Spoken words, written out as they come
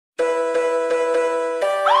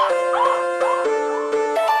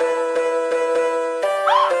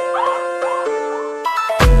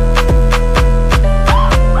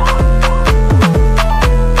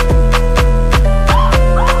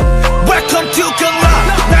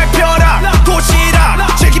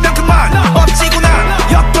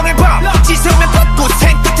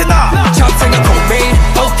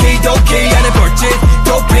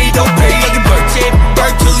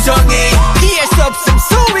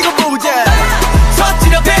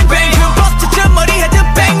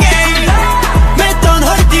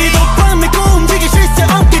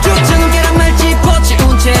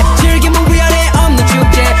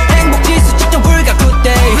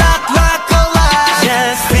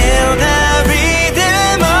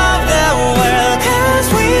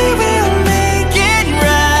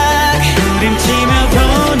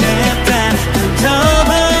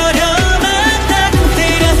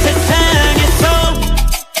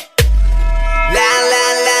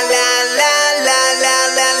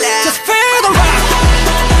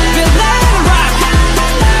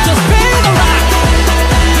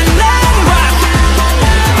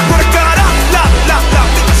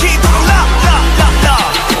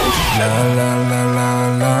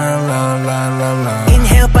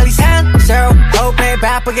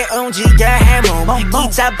움직여 해몸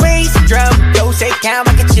기타 베이스 드럼 요새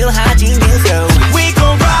까맣게 칠하지 미소 We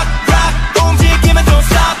gon' rock rock 움직이면 don't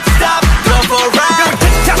stop stop Go for a ride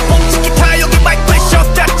틱탁 멈춘 기타 여기 마이크에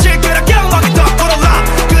쉬었다 즐겨라 경험이 더 걸어라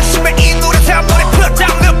그 심해 이 노래 사번에 put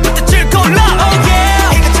down 늪부터 즐거울라 Oh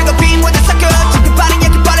yeah 이것저것 빈원을 섞여 지금 빠른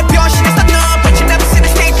얘기 빠른 변신했어 너 But you never seen a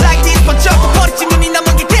stage like this 번쩍 버리지 눈이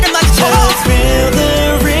남은 길들을 마주쳐 Let's feel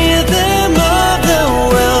the rhythm of the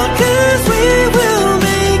world Cause we will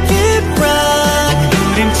make it rock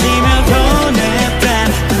우린 치며 보냈단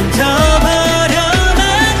던져버려만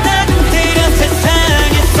따뜻해진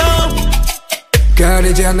세상에서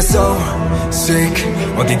가리지 않는 soul sick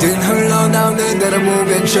어디든 흘러나오는 대로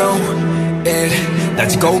move and show it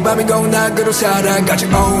낮이고 밤이고 낙으로 살아가지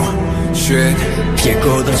oh shit 피해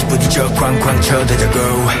꽃없이 부딪혀 쾅쾅 쳐대자고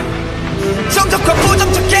정적과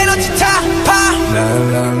부정적 에너지 타파 La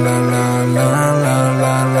la la la la la la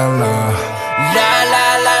la la La la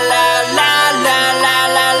la la la la la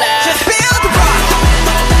la la Just feel the rock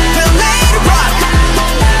We'll let it rock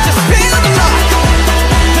Just feel the rock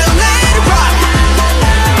We'll let it rock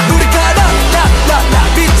우리가 la la la la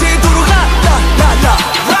빛이 도로가 la la la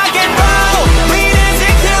Rock and roll We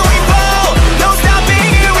dancing till we fall No stopping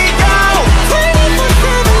here we go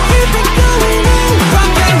 24/7 keep it going on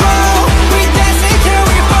Rock and roll We dancing till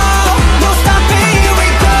we fall No stopping here we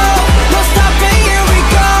go No stopping here we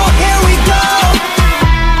go Here we go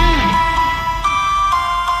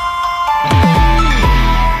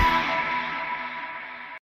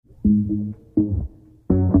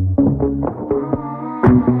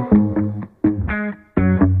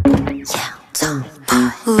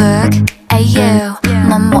Look at you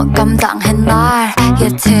넌 못 감당해 날 You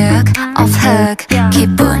took off hook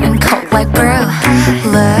기분은 cold like brew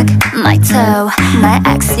Look my toe 날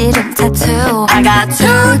accident tattoo I got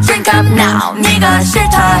to drink up now 네가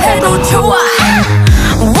싫다 해도 좋아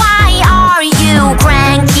Why are you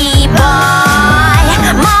cranky boy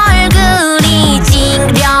뭘 그리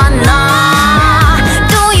찡그려놔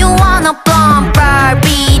Do you wanna bump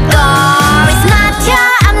Barbie doll It's not your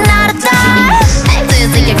I'm not a doll Do you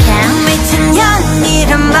think you can?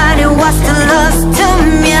 미친년이란 말이 what's the love to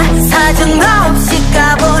me 사정없이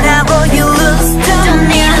가보라고 you lose to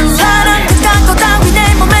me 사랑 그딴 거 따위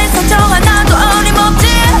내 몸에 상처가 나도 어림없지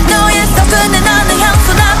너의 속은 나는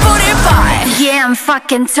향수 나 뿌릴 boy Yeah I'm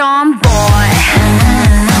fucking tomboy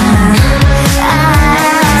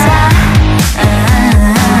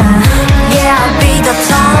Yeah I'll be the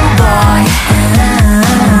tomboy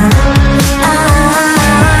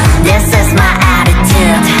This is my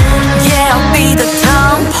attitude Yeah I'll be the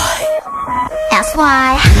tomboy That's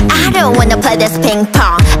why I don't wanna play this ping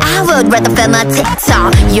pong I would rather film a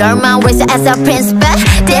TikTok You're my racer as a prince but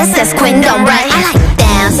this is queendom right I like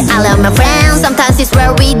dance, I love my friends Sometimes it's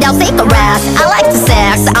where we don't cigarettes I like to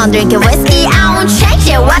sex, I'm drinking whiskey I won't change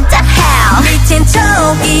it, what the hell 미친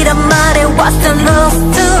척이란 말에 what's the love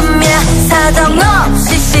to me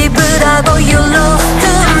사정없이 씹으라고 you lose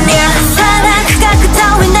to me 사랑가 그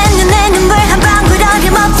따위 내 눈에 눈물 한 방울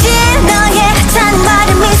어림없지 너의 찬 말에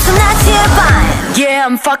미소 나 제발 Yeah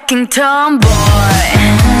I'm fucking tomboy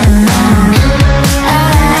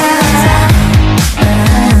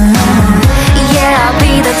Yeah I'll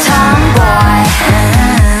be the tomboy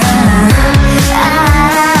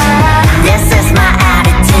This is my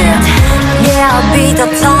attitude Yeah I'll be the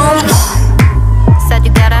tomboy Said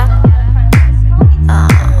you get it?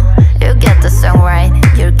 You get the song right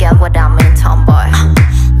You get what I mean tomboy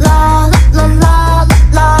La la la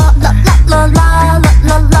la la la la la la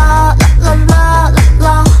la la la la la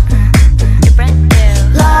la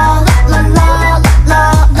La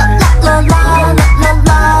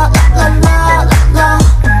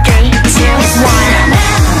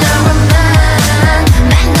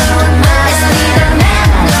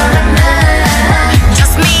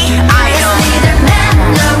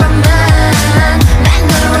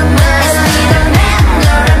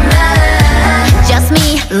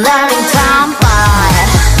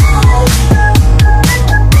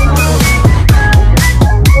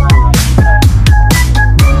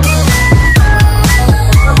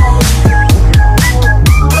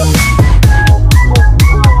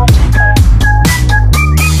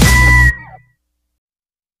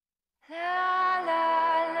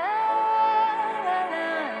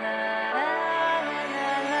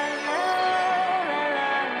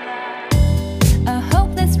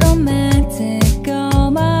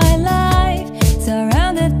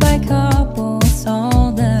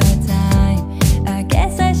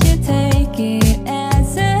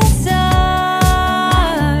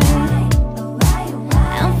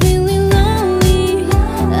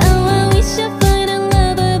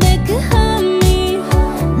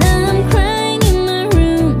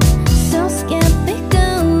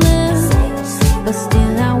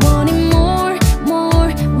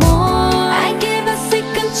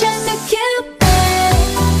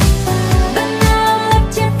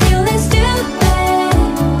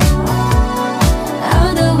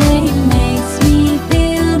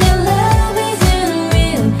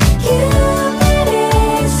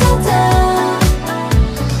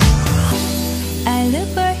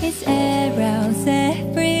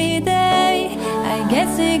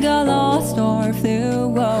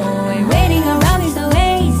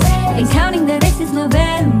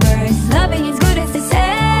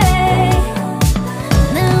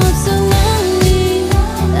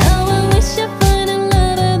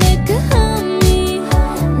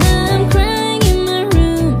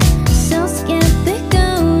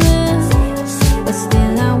but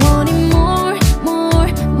still I wanted more, more,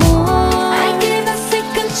 more. I gave a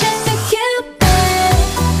second chance to Cupid,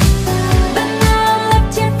 but now I'm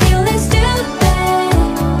left here feeling stupid.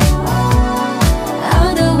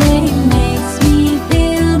 All the way he makes me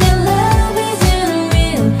feel that love isn't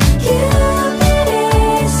real. Cupid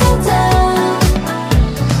is so dumb.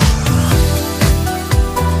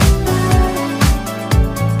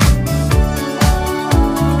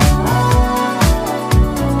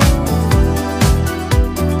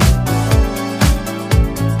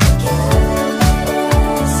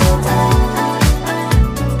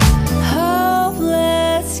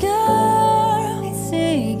 Hopeless girl is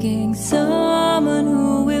seeking someone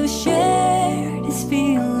who will share this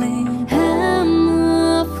feeling. I'm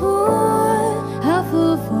a fool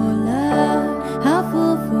for love, a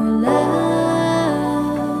fool for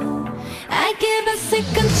love. I give a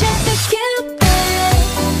second chance to Cupid,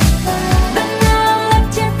 but now I'm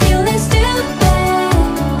left here feeling stupid.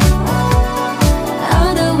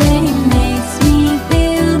 All the way he makes me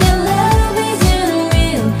feel that love isn't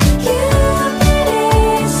real. Cupid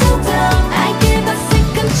is so dumb. I give a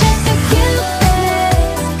second chance to Cupid,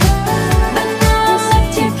 but now I'm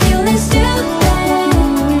left here feeling stupid.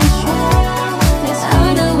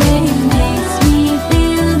 All the way he makes me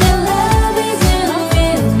feel that love isn't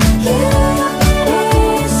real. Cupid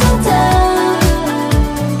is so dumb.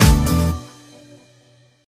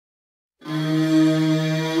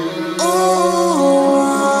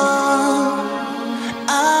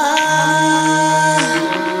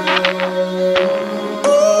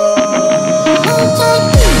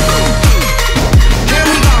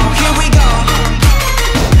 Here we go.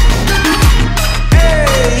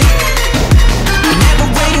 Hey, never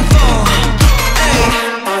waiting for. Hey,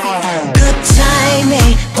 good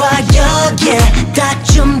timing. 와 여기에 다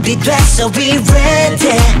준비됐어. We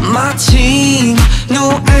ready. 마침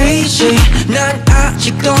no age. 난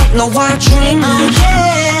아직도 너와 dreaming.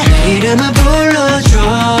 내 이름을 불러줘.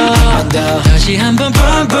 다시 한번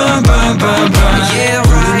burn burn burn burn burn. Yeah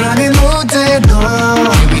right. 우리만의 무대로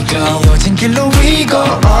Here we go. 이어진 길로 we go.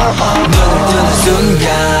 눈을 뜨는 순간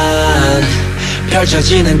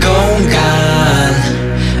펼쳐지는 공간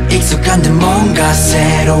익숙한 듯 뭔가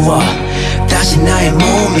새로워 다시 나의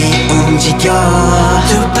몸이 움직여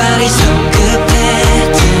두 발이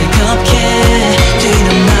손끝에 뜨겁게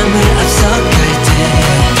뛰는 맘을 앞서갈 때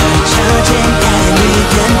펼쳐진 나의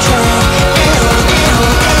rhythm track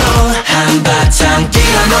한바탕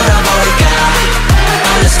뛰어 놀아볼까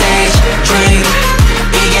On the stage dream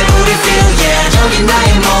이게 우리 feel yeah 저기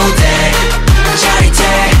나의 무대 짜릿해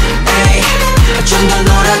에이 좀 더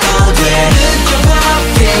놀아도 돼 느껴봐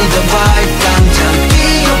feel the vibe 당장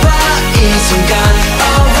뛰어봐 이 순간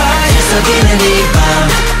alright 들썩이는 이 밤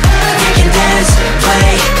We can dance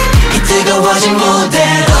play 이 뜨거워진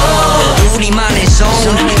무대로 우리만의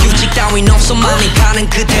zone 규칙 따윈 없어 맘이 가는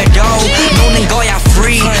그대로 노는 거야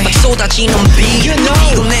free 막 쏟아지는 beat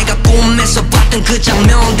이거 내가 꿈에서 봤던 그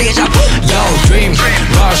장면 déjà vu Yo dream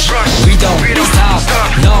rush we don't stop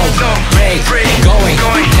no break going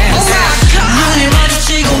dance 눈을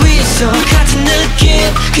마주치고 있어 같은 느낌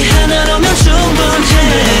그 하나로면 충분해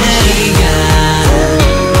시간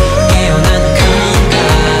깨어나는 공간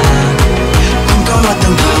꿈꿔왔던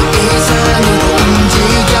그 이상으로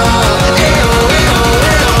움직여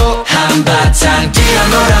한바탕 뛰어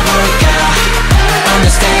놀아볼까 On the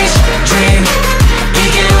stage dream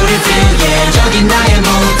이게 우리 feel yeah 저기 나의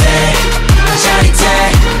무대 짜릿해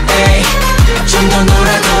에이 좀 더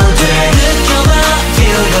놀아도 돼 느껴봐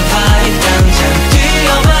feel the vibe 당장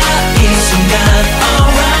뛰어봐 이 순간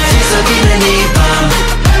alright 들썩이는 이 밤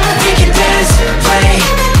We can dance play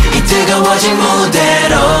이 뜨거워진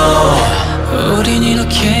무대로 우린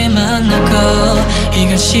이렇게 만나고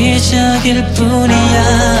이건 시작일 뿐이야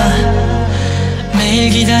매일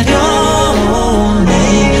기다려온 이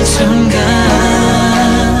순간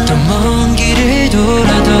또 먼 길을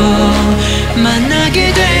돌아도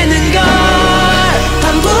만나게 되는 걸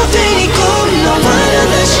반복된 이 꿈 너와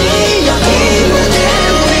다시 여기 무대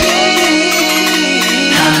위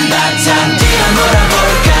한바탕 뛰어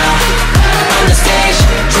놀아볼까 On the stage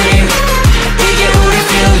dream 이게 우리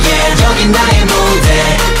feel yeah 여기 나의 무대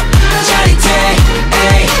짜릿해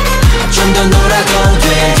에이 좀 더 놀아도 돼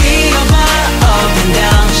뛰어봐 up and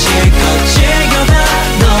down 실컷 즐겨봐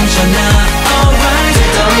넘쳐나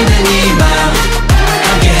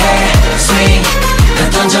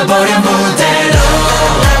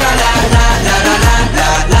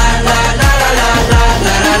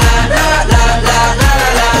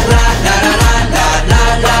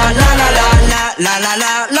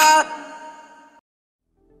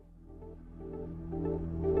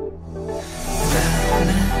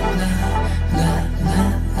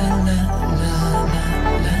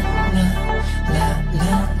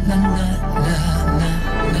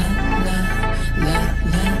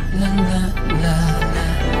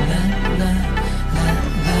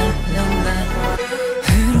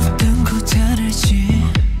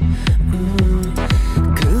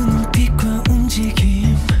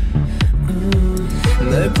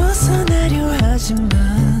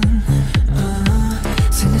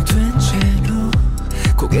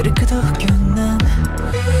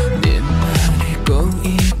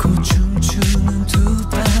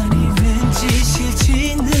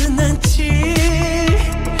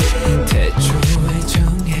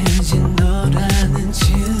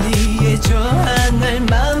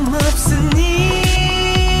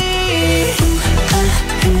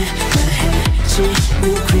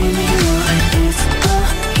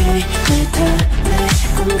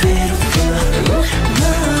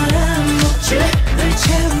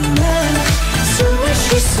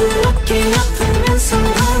수없게 아프면서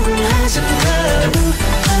황홀하잖아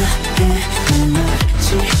우아해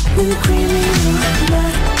무너지는 criminal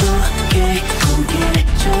나쁘게 고개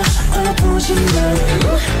저어보지 마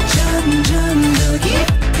점점 더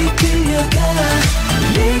깊이 끌려가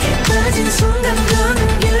내게 빠진 순간 너는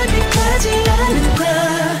결핍하지 않는다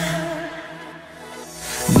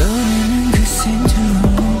너는 그 신처럼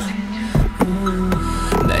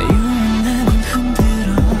날 유난히 흔들어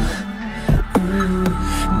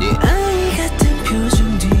네 아이 같은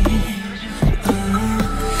표정 뒤에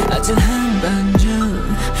아주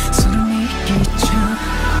한반전 소름이 끼쳐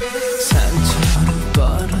상처로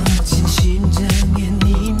벌어진 심장엔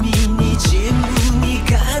이미 네 질문이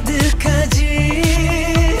가득하지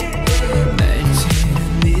날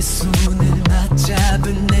찌른 네 손을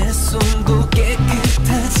맞잡은 내 손도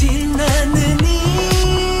깨끗하진 않으니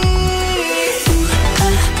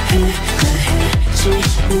우아해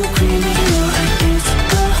나해지는 criminal It's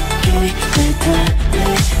okay 내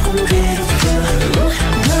달래온 괴롭혀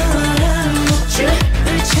너란 목줄을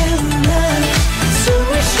채운 날 숨을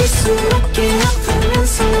쉴 수 없게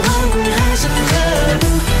아프면서 황홀하잖아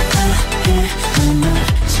우아해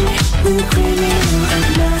무너지는 criminal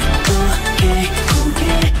나쁘게 고개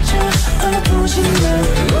저어보지 마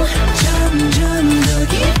점점 더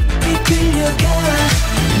깊이 끌려가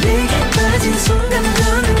내게 빠진 순간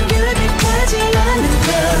너는 결핍하지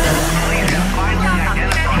않는다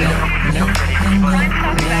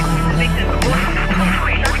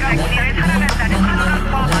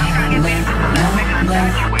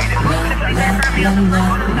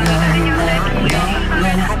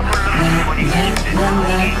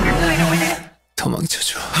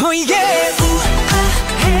도망쳐줘 Oh yeah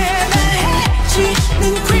우아해 나해지는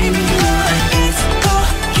criminal It's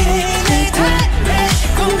okay 내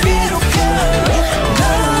달래곤 괴롭혀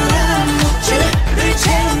너란 목줄을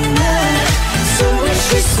채운 날 숨을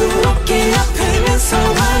쉴 수 없게 아프면서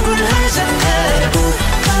황홀하잖아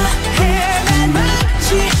우아해 날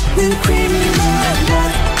마치는 criminal 나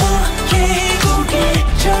okay 고개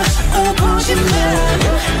저어보지 마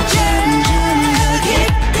점점 더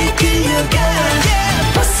깊이 끌려가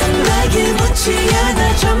벗어나기 묻지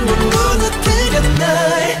않아 전부 무너뜨려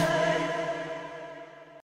날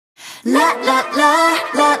La la la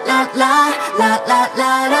la la la la la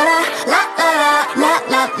la la la la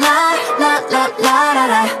la la la la la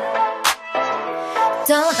la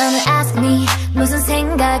Don't ever ask me 무슨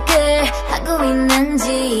생각을 하고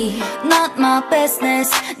있는지 Not my business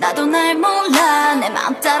나도 날 몰라 내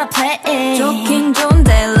맘 따라 play 좋긴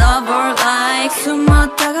좋은데 love or like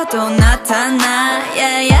숨었다가 또 나타나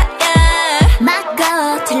yeah yeah yeah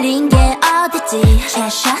맞고 틀린 게 어딨지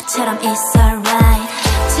샷처럼 it's alright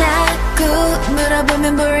자꾸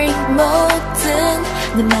물어보면 boring 뭐든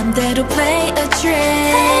내 맘대로 play a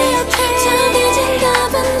trick 정해진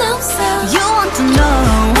답은 없어 You want to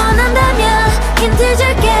know 원한다면 힌트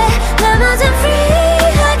줄게 나머진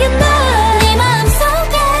free하게 널네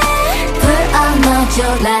마음속에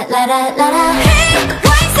불어넣어줘 라라라라라 Hey,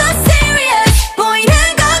 why so serious 보이는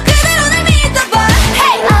거 그대로 날 믿어봐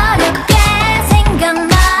Hey, 어렵게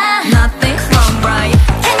생각나 Nothing's wrong right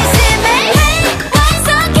Can you see me? Hey, why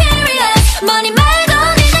so curious 머니 말고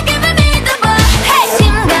네 느낌을 믿어봐 Hey,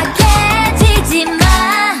 심각해지지 마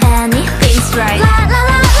Anything's right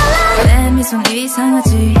라라라라라 내 미소는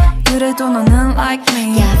이상하지 그래도 너는 like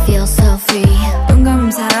me Yeah, I feel so free 눈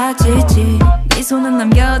감으면 사라지지 미소는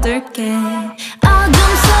남겨둘게 어둠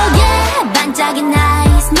속에 반짝인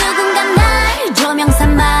eyes 누군가 날 조명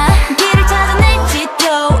삼아 길을 찾아낼지도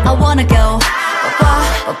I wanna go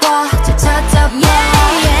뽀뽀 차차차 yeah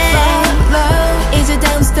yeah Follow 이제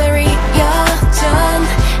다음 스토리 여전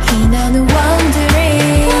희나는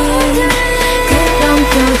wondering 그런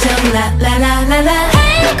표정 라라라라라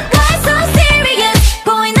Hey, why so serious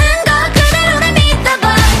보이는 거 그대로 날 믿어봐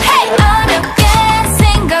Hey, 어렵게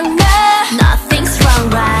생각나 Nothing's wrong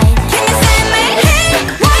right Can you see me? Hey,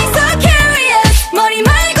 why so curious 머리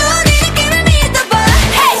말고 네 느낌을 믿어봐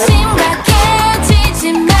Hey,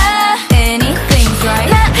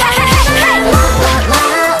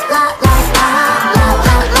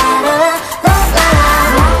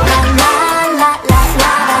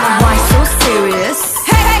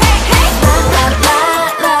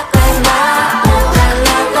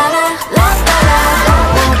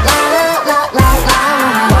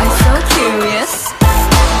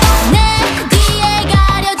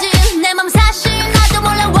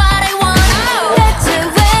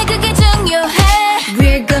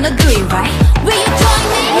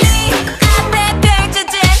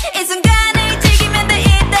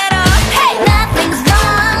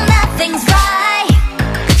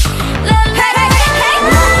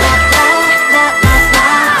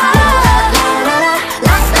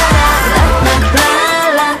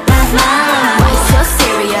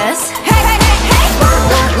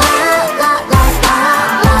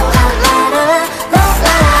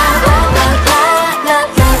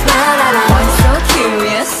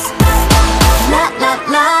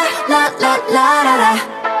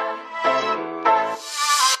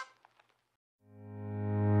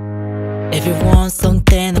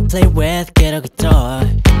 play with get a guitar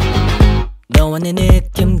너와 내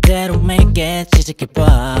느낌대로 make it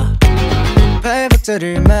시작해봐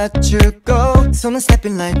발박자를 맞추고 손은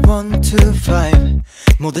stepping like 1, 2, 5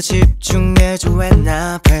 모두 집중해줘 when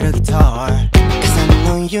I play the guitar Cause I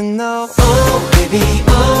know you know Oh baby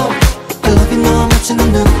oh I love you 너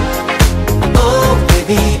맞추는 눈 Oh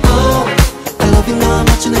baby oh I love you 너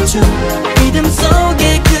맞추는 춤 리듬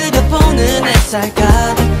속에 그려보는 햇살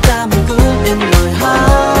가득 담은 꿈 in my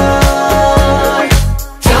heart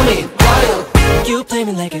Tell me why you play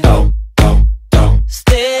me like a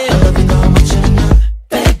Still I love you 너 맞추는 눈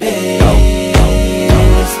baby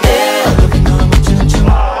Still I love you 너 맞추는 춤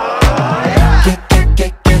Get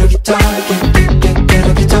a guitar Get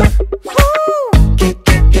a guitar Get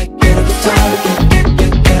a guitar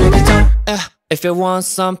Get a guitar If you want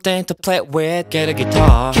something to play with get a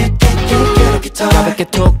guitar Get a guitar 가볍게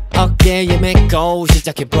톡 어깨에 메고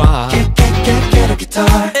시작해봐 Get a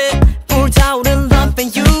guitar 불타오른 love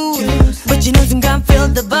and you 멋지는 순간 feel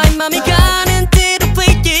the vibe 맘이 가는 대로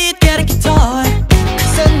play it get a guitar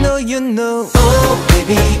Cause I know you know Oh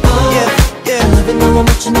baby oh yeah I love you 너와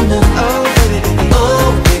맞추는 눈 Oh baby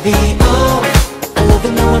oh baby oh I love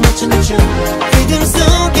you 너와 맞추는 춤 리듬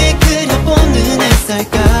속에 그려보는 햇살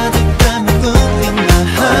가득 담은 꿈 in my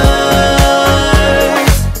heart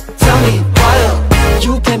Tell me why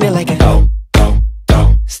You play me like a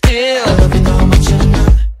Still I love you 너와 맞추는 눈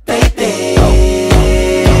baby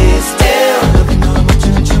Still I love you 너와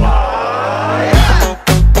맞추는 춤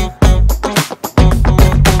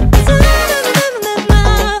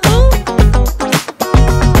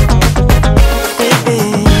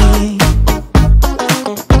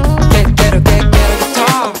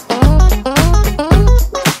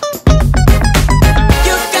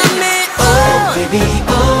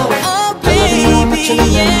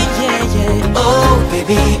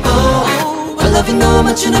너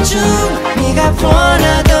맞추는 춤 네가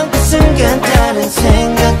원하던 그 순간 다른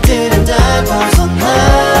생각들은 다 벗어나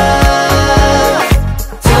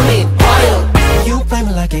Tell me why you play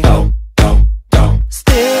me like a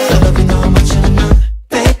Still I love you 너 맞추는 눈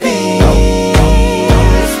baby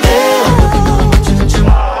Still I love you 너 맞추는 춤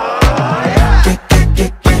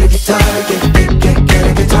Get a guitar Get a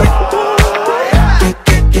guitar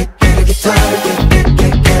Get a guitar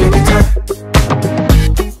Get a guitar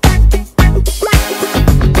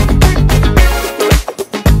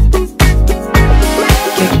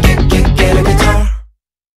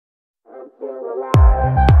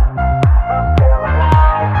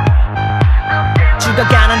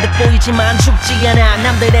죽어가는 듯 보이지만 죽지 않아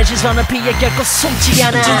남들의 시선을 피해 결코 숨지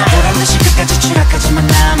않아 보란듯이 끝까지 추락하지만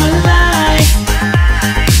I'm alive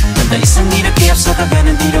넌 더 이상 이렇게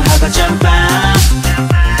앞서가가는 뒤로 하고 jump out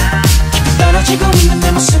깊이 떨어지고 있는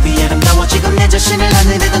내 모습이 아름다워지고 내 자신을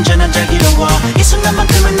하늘에 던져 난 자기로워 이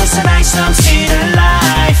순간만큼은 내 살아있어 I'm still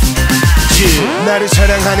alive 나를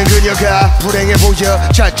사랑하는 그녀가 불행해 보여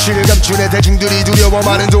자취를 감춘 애 대중들이 두려워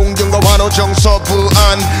많은 동경과 환호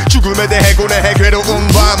정서부안 죽음에 대해 고뇌해 괴로운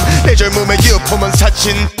밤 내 젊음의 유품은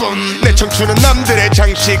사진뿐 내 청춘은 남들의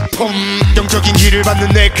장식품 영적인 길을 받는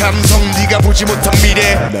내 감성 네가 보지 못한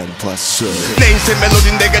미래 난 봤어 내 인생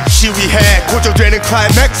멜로디 내가 지휘해 고조되는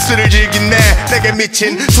클라이맥스를 즐기네 내게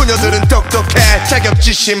미친 소녀들은 똑똑해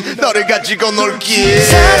자격지심 너를 가지고 놀기에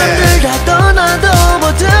사람들 다 떠나도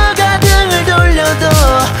모두가 등을 돌려도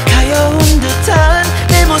가여운 듯한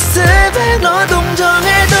내 모습에 너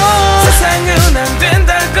동정해도 세상은 안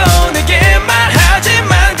된다고 내게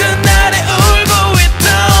말하지만 그날에 울고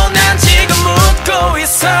있던 난 지금 웃고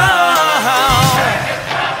있어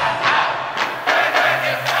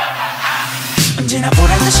언제나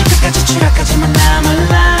보란듯이 끝까지 추락하지만 I'm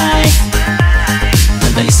alive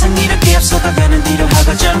넌 더 이상 이렇게 앞서가가는 뒤로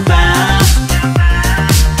하고 jump out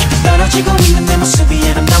떨어지고 있는 내 모습이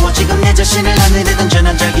아름다워지고 내 자신을 하늘에 던져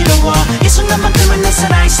난 자기로워 이 순간만큼은 내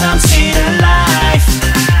살아있어 I'm still alive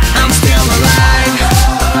I'm still alive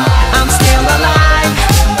I'm still alive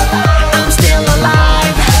I'm still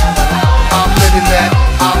alive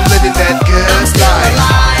I'm living that good I'm still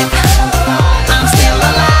life alive I'm still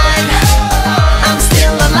alive I'm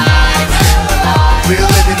still alive We're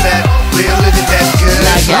living that good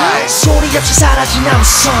life 소리 없이 사라진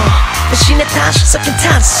암송 대신에 다시 섞인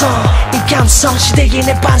탄성 이 감성 시대의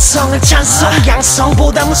내 반성을 찬성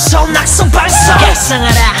양성보다 무서운 낙성 발성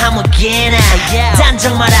결상하라 아무개나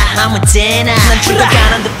단정 마라 아무데나 난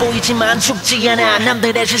죽어가는 듯 보이지만 죽지 않아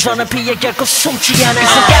남들의 시선을 피해 결코 숨지 않아 이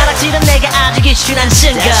손가락질은 내가 아직 이슈란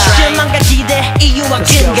증거 실망과 기대 이유와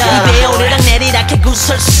근거 입에 오르락 내리락 해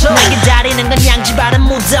구설수 난 기다리는 건 양지바른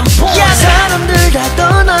무덤보 사람들 다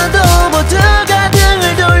떠나도 모두가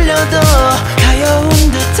등을 돌려도 가여운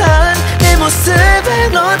듯한 내 모습에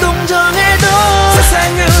너도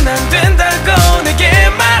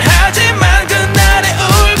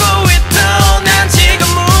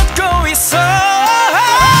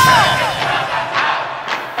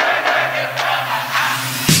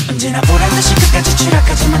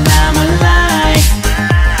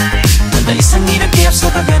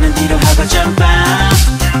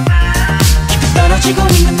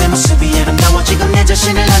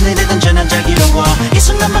자신을 하늘에 던져 남자 기로워 이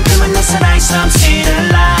순간만큼은 난 살아있어 I'm still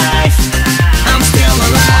alive I'm still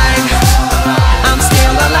alive I'm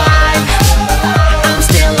still alive I'm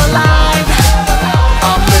still alive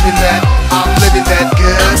I'm living that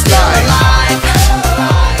good life.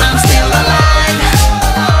 I'm still alive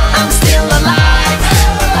I'm still alive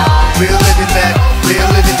We're living that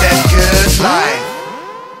good life.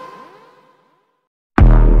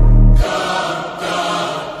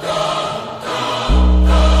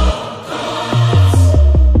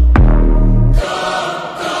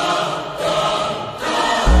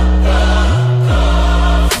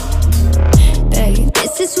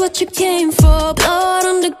 This is what you came for. Blood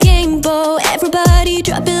on the game bowl. Everybody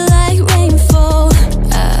drop it like rainfall.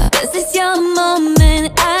 This is your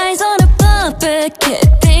moment. Eyes on a puppet.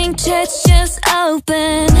 Can't think, chest just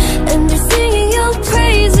open. And they're singing your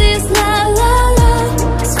praises. La la la.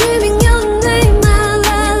 Screaming your name. La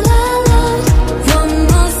la la la. One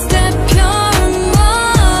more step, you're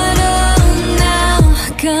immortal now.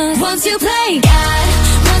 'Cause once you play God,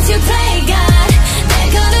 once you play God,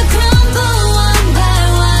 they're gonna crumble one by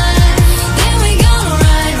one. Then we gonna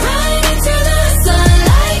ride right into the sun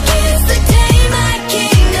like it's the day my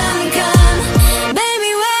kingdom come.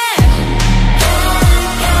 Baby, we're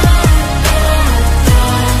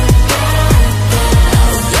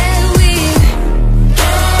yeah, we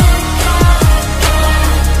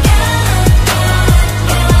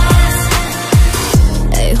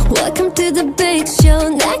hey, welcome to the big show.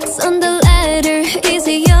 Next on the ladder, is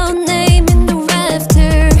it your name in the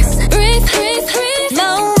rafters? Breathe, breathe, breathe.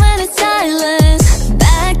 Moment of silence.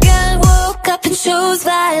 Bad guy woke up and chose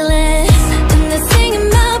violence. And they're singing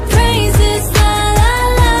my praises. La la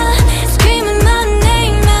la. Screaming my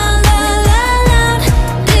name out. La la la.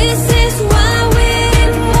 This is why we're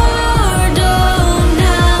immortal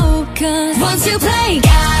now. 'Cause once you play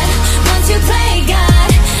God, once you play God,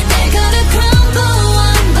 they're gonna crumble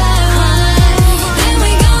one by one. Then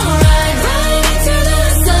we gonna ride right into the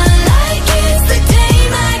sun like it's the day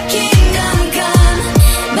my kingdom come.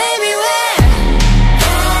 Baby, we're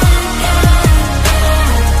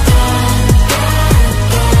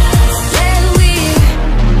yeah, we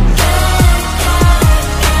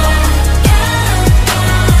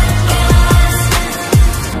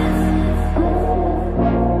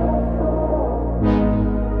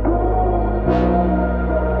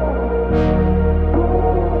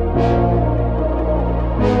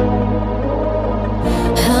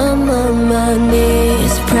I'm on my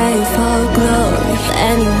knees, pray for glory.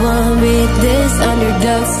 Anyone read this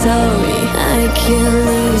underdog story? I can't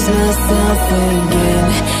lose myself again.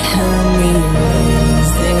 Help me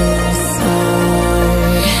raise this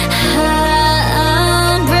sword.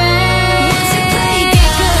 I'm brave. Once you play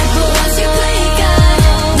God, once you play God,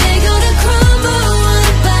 they're gonna crumble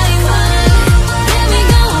one by one. Then we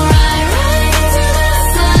gonna ride right into the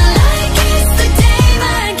sun like it's the day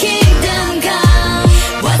my kingdom come.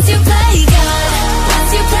 Once you play God,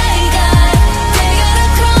 once you play God, they're gonna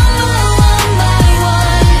crumble one by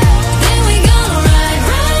one. Then we gonna ride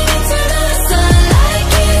right into the sun like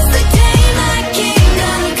it's the day my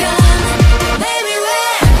kingdom come. Baby,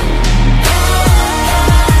 we're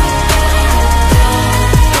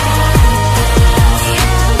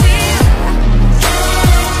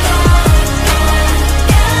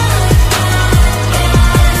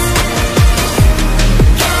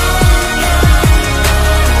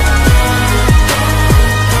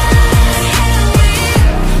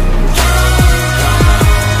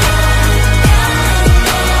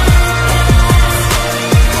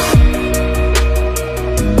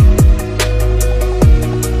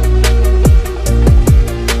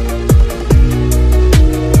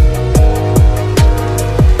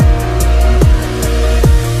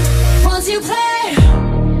once you play.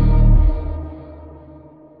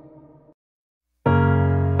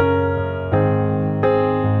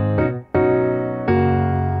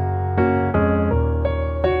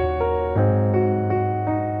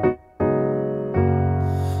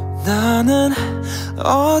 나는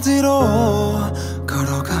어디로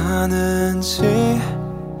걸어가는지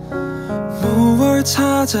무얼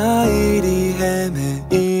찾아 이리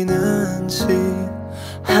헤매이는지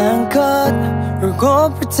한껏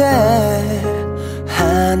울고 불 때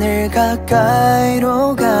하늘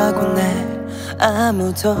가까이로 가곤 해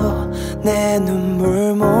아무도 내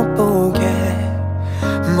눈물 못 보게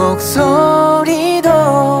목소리도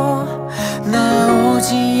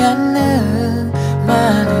나오지 않는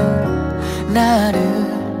많은 나를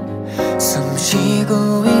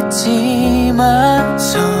숨쉬고 있지만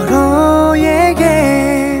서로에게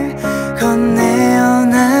건네어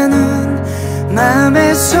나눈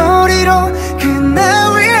맘의 소리로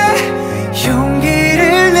그날 위해 용기를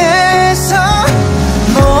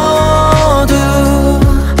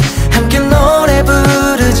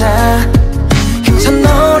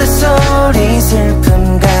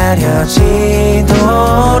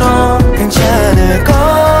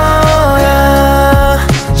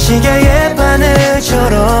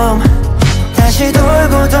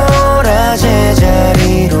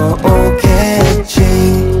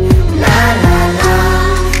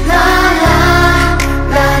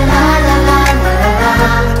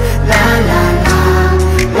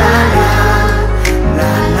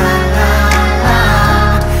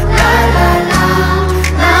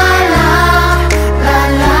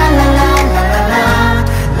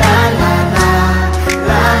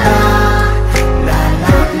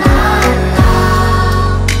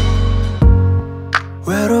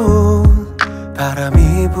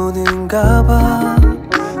부는가 봐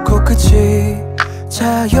코끝이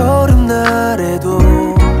자 여름날에도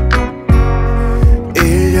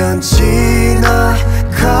 1년 지나가는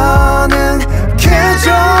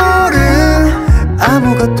계절은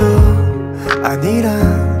아무것도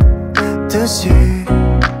아니란 듯이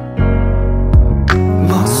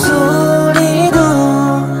목소리도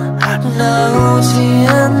나오지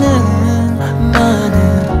않는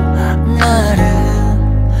많은 날은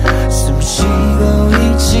숨 쉬고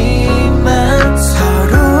있지만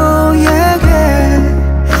서로에게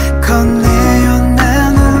건네어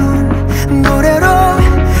나눈 노래로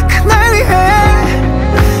그날 위해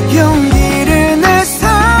용기를 내서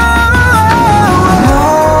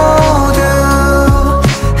모두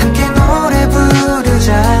함께 노래 부르자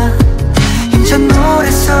힘찬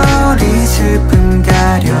노래소리 슬픔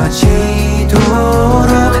가려지도록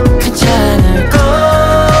괜찮을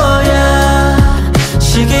거야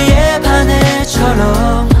시계의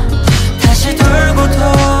바늘처럼 다시 돌고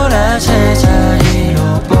돌아 제자리로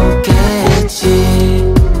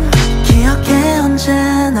뽑겠지 기억해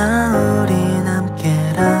언제나 우린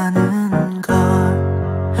함께라는 걸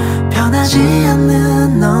변하지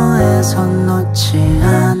않는 너의 손 놓지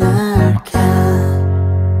않을게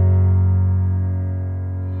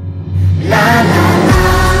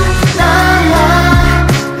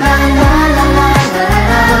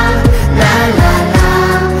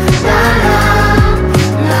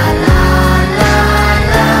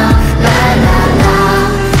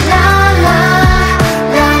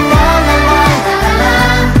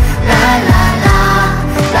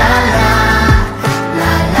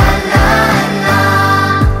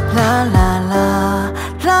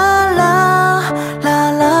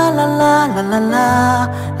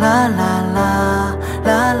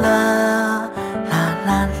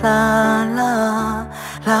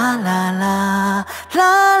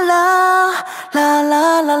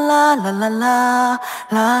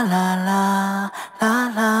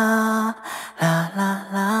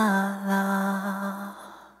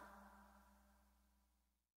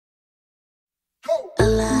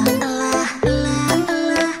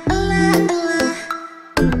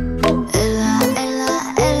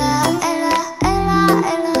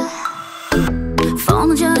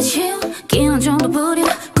폰은 저리치워 기운 좀더 부려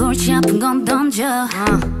골치 아픈 건 던져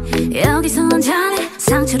여기서는 잘해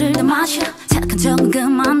상처를 더 마셔 착한 척은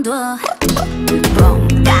그만둬 뽕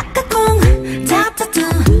까까꿍 타타투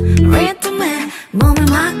리듬에 몸을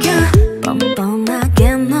맡겨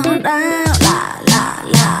뻔뻔하게 놀아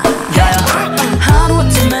라라라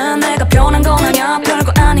하루아침에 내가 변한 건 아냐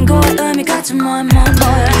별거 아닌 거에 의미 같은 뭐야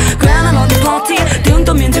괜한 어디 버티 등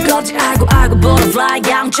떠민 적 없지 알고 butterfly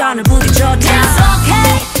양천을 부딪혀 It's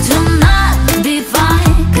okay tonight be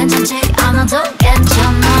fine 괜찮지 않아도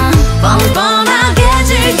괜찮아 뻔뻔하게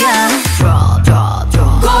즐겨 Draw draw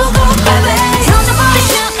draw Go go baby 던져버리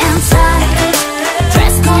shoot and tie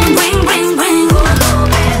Dress code ring ring ring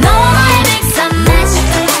너와 나의 mix and match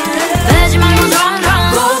빼지 말고 run run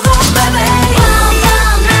Go go baby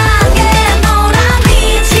뻔뻔하게 놀아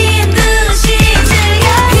미친 듯이 즐겨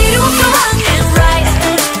필요 없어 wrong and right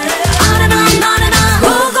On and on on and on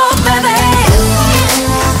Go go baby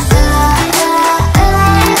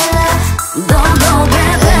Go go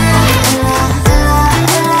baby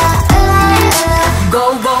Go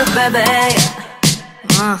go baby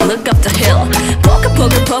Look up the hill Focus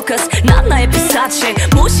focus focus 난 나의 피사체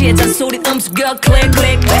무시해 잔소리 음수겨 click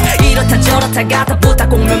click 이렇다 저렇다 가다 부탁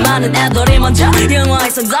공면 많은 애들이 먼저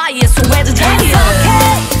영화에서 나의 소외주자 It's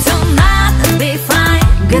okay tonight be fine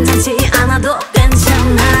괜찮지 않아도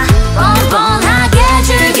괜찮아 뻔뻔하게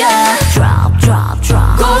즐겨 Drop drop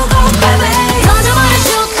drop Go go baby 던져버려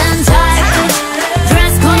shoot and tie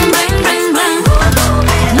Dress code bling bling bling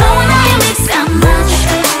너와 나의 mix and match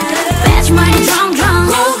빼지 말고 drum drum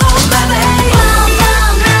Go go baby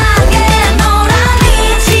뻔뻔하게 놀아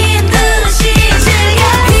미친 듯이 즐겨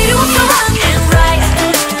필요 없어 wrong and right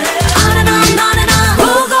On and on on and on Go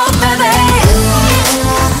go baby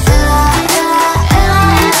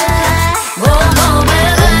Go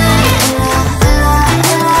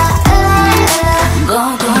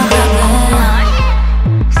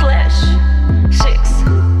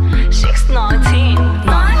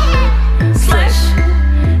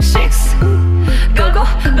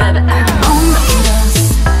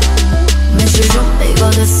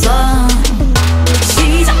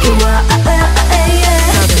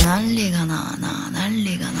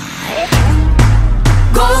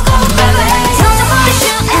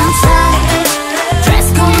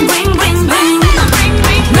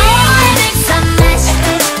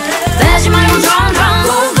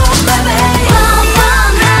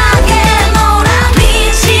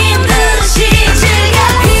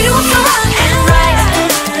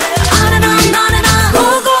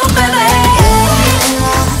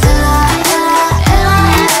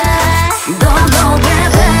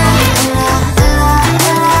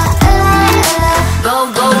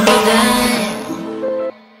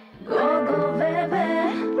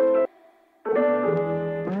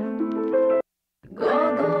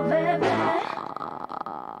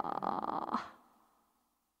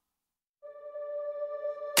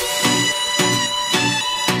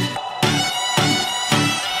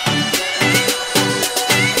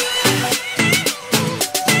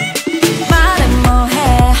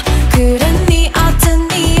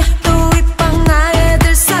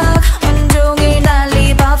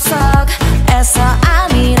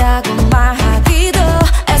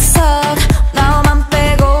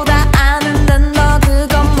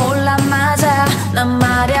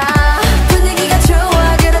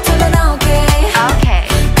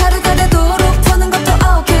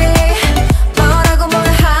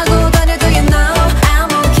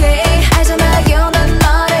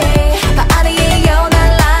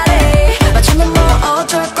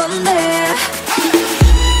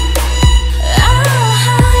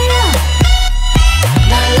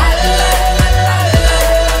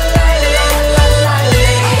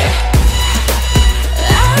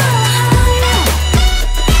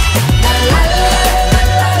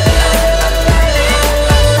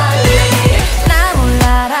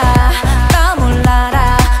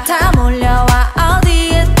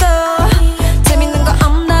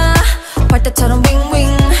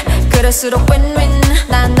갈수록 win-win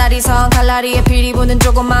난 나리선 칼라리에 피리 부는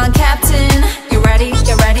조그만 캡틴 You ready?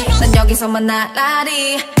 Get ready? 난 여기서만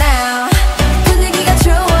나란히 Now 분위기가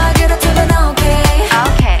좋아 그렇다면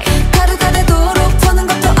okay 가루가 되도록 푸는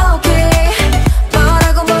것도 okay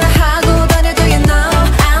뭐라고 뭐라 하고 다녀도 you know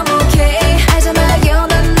I'm okay 알잖아요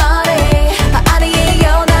난 너래 바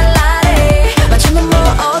아니에요 날 나래 맞추면 뭐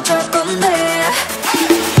어쩔 건데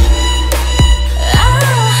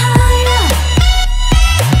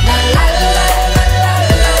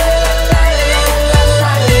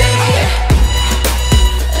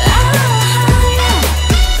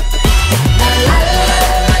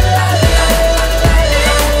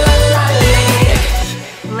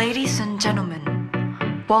Ladies and gentlemen,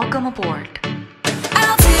 welcome aboard.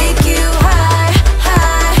 I'll take you high,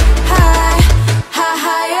 high, high, high,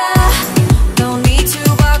 higher. No need to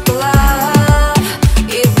buckle up.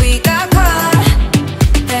 If we got caught,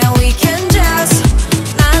 then we can just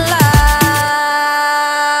not lie.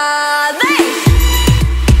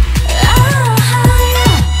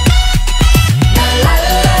 Higher.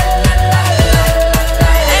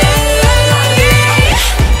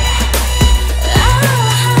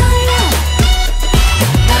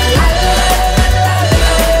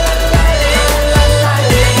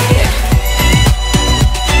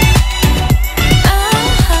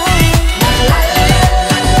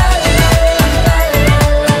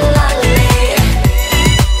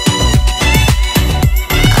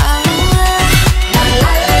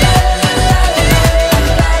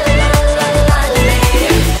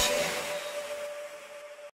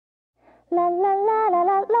 La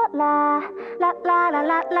la la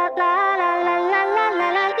la la la la.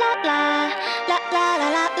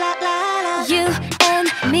 You and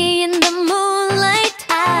me in the moonlight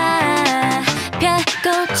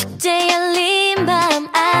별꽃 축제 열린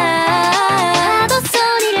밤 파도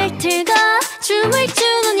소리를 틀고 춤을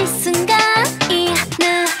추는 이 순간 이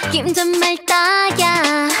느낌 정말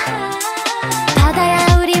딱이야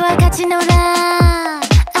바다야 우리와 같이 놀아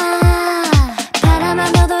바람아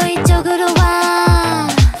너도 이쪽으로 와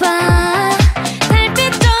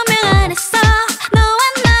달빛 조명 안에서 너와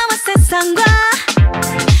나와 세상과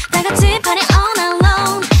다같이 party all night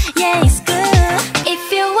long Yeah it's good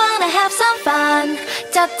If you wanna have some fun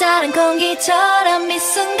짭짤한 공기처럼 이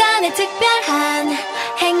순간에 특별한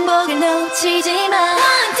행복을 놓치지 마 1,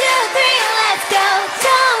 2, 3 let's go 저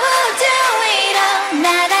우주 위로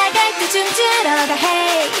날아갈 때 춤추러 가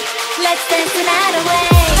Hey let's dance the night away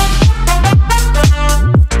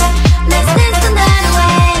Let's dance the night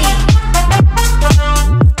away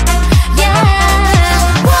Yeah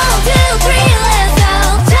 1, 2, 3 let's go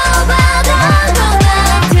저 바다로만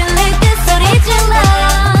들릴 때 소리 질러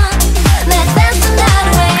Let's dance the night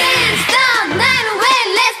away Dance the night away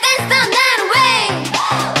Let's dance the night away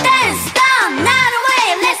Dance the night away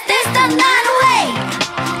Let's dance the night away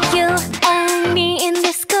You and me in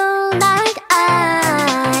this cool night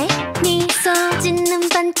미소 짓는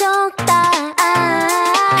반쪽 딸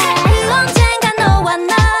언젠가 너와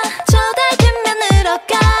나 초대되면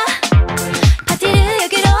으러가 파티를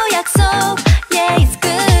여기로 약속 Yeah it's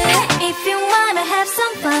good If you wanna have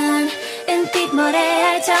some fun 은빛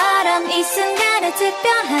모래알처럼 이 순간의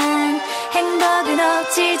특별한 행복을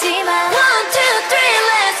놓치지 마 1, 2, 3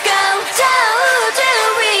 let's go 저 우주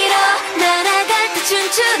위로 날아갈 때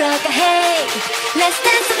춤추러 가 Hey let's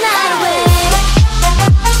dance the night away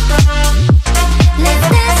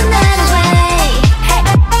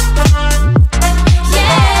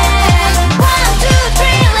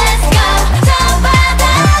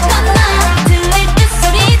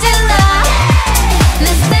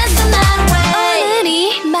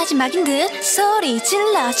마지막인 듯 소리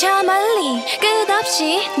질러 저 멀리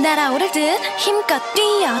끝없이 날아오를 듯 힘껏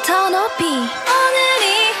뛰어 더 높이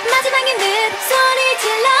오늘이 마지막인 듯 소리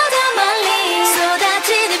질러 저 멀리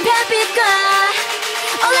쏟아지는 별빛과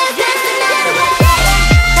Oh let's dance the night away.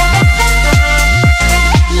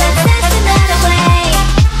 Let's dance the night away.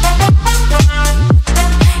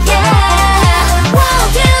 Yeah 1,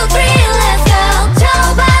 2, 3 let's go 저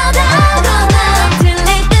바다로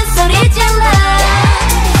들릴 듯 소리 질러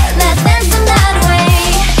Let's dance the night away.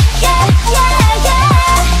 Yeah yeah yeah yeah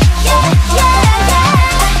yeah yeah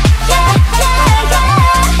yeah yeah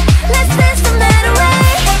yeah Let's dance the night away.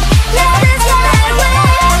 Let's dance the night away.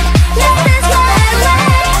 Let's dance the night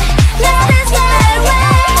away. Let's dance the night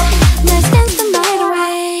away. Let's dance the night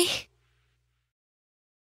away.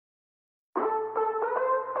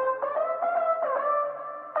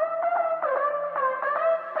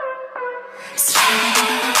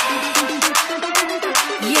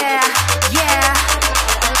 Yeah, yeah,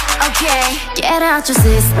 okay. Get out your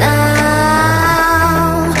seats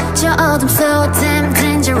now. 저 어둠 so damn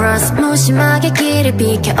dangerous. 무심하게 길을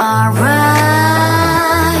비켜 alright.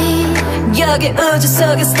 여기 우주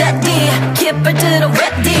속에 steady. 깃발 들어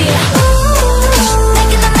ready.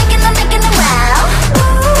 Making it wow.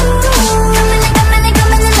 Coming in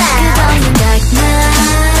loud. 끝없는 dark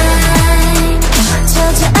night.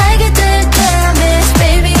 저저 알게 될 damage.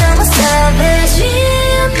 Baby I'm a savage.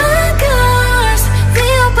 Yeah my girls. We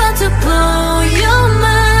about to blow your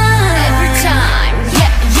mind. Every time.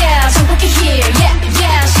 Yeah yeah. 정복해 here. Yeah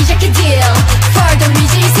yeah. 시작해 deal. Further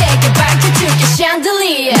미지 세계 밝혀줄게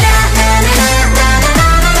chandelier.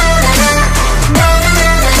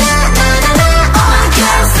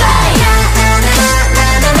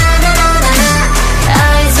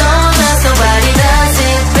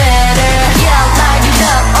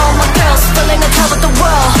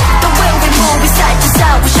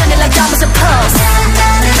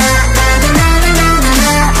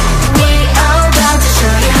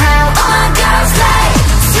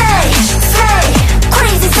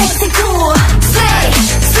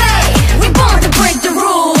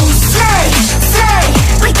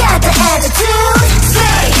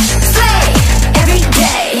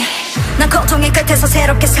 끝에서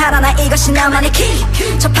새롭게 살아나 이것이 나만의 key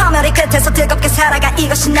저 파멸의 끝에서 뜨겁게 살아가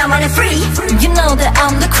이것이 나만의 free You know that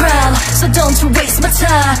I'm the crown So don't you waste my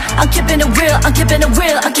time I'm keeping it real, I'm keeping it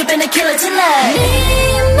real I'm keeping it killer tonight Me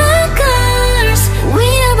and my girls We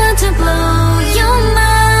about to blow your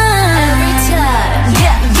mind Every time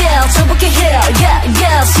Yeah, yeah, 정복해 here Yeah,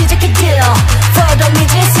 yeah, 시작해 deal Further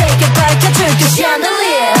미지 세계 밝혀줄게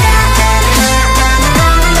chandelier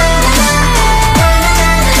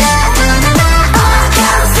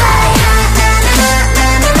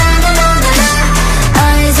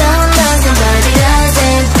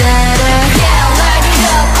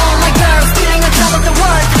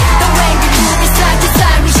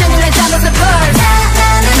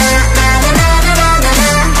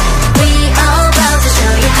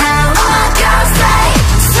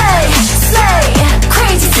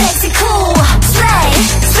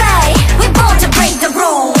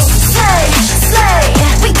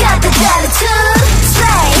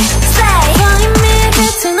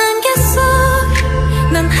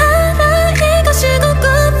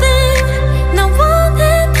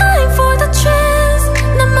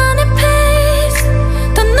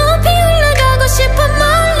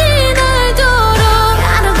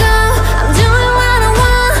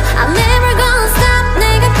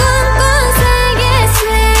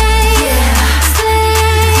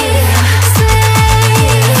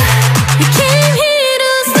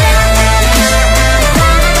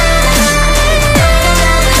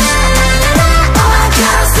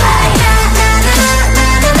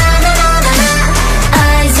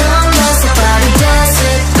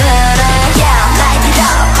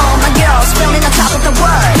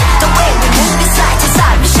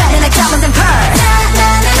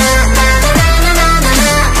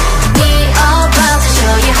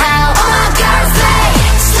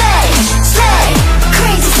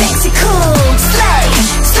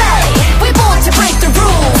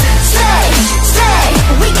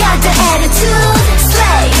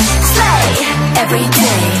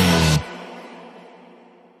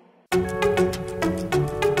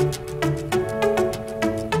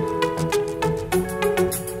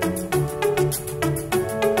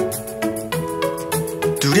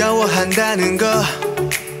두려워한다는 거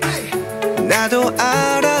나도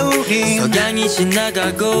알아 우린 석양이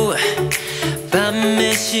지나가고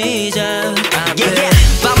밤의 시작 앞에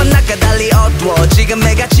밤은 낮과 달리 어두워 지금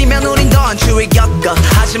내가 지면 우린 더한 추위 겪어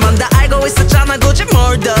하지만 다 알고 있었잖아 굳이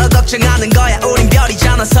뭘 더 걱정하는 거야 우린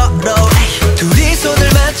별이잖아 서로 둘이 손을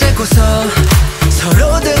맞잡고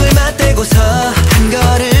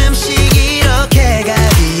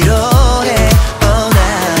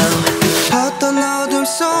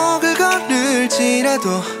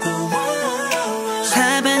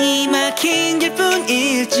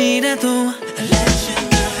뿐일지라도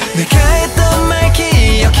내가 했던 말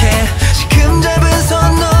기억해 지금 잡은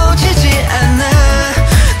손 놓치지 않아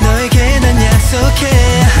너에게 난 약속해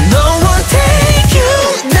No one take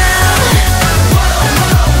you down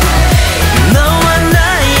너와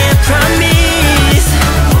나의 promise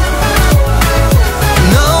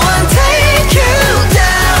No one take you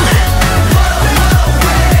down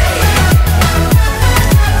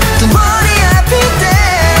또 머리 아플 때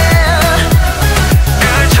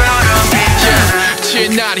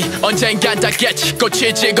날이 언젠간 닿겠지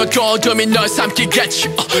꽃이 지고 어둠이 널 삼키겠지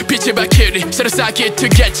빛을 밝히리 새로 쌓기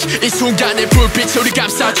트겠지 이 순간의 불빛 우리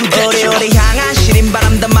감싸주겠지 우리 향한 시린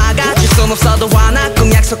바람 다 막아줄 순 없어도 화나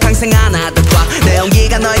꼭 약속 항상 안아둘까 내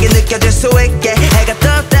온기가 너에게 느껴질 수 있게 해가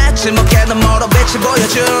뜰 때쯤 어깨 너머로 빛을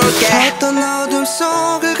보여줄게 어떤 어둠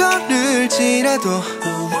속을 걸을지라도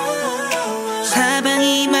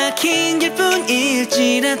사방이 막힌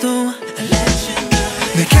길뿐일지라도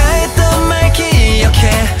내가 했던 말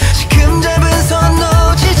기억해 지금 잡은 손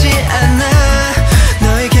놓치지 않아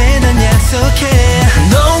너에게 난 약속해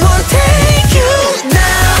No one take you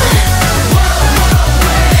down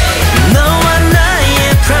너와 나의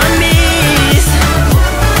promise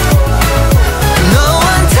No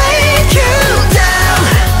one take you down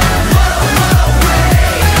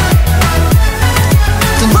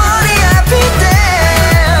또 머리 아플 때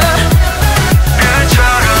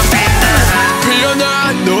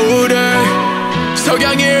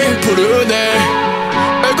석양이 부르네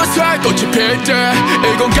이곳에 꽃이 필 때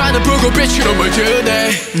이 공간은 붉은빛으로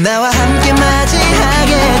물드네 나와 함께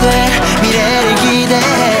맞이하게 될 미래를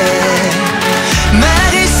기대해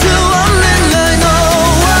막을 수 없는 걸 No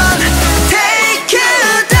one take you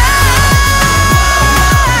down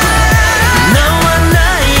너와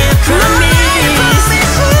나의 promise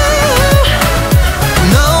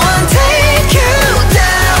No one take you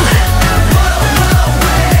down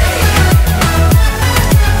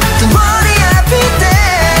또 머리 아플 때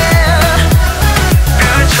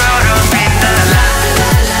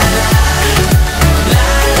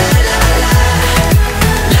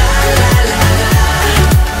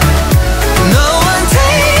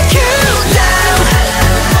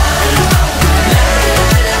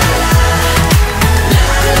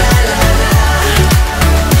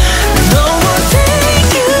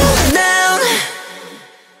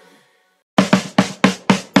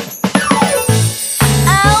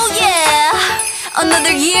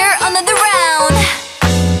Another year, another round.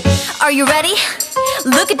 Are you ready?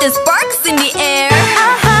 Look at the sparks in the air.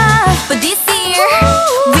 But this year,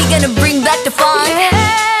 we gonna bring back the funk.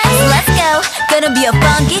 So let's go. Gonna be a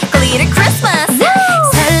funky glitter Christmas.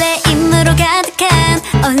 설레임으로 가득한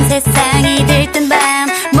온 세상이 들뜬 밤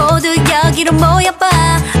모두 여기로 모여봐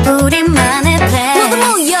우리만의 plan. 모두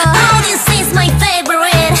모여. Oh, this is my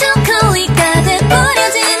favorite. 초콜릿 가득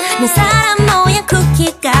뿌려진 내 사람 모양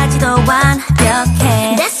쿠키까지도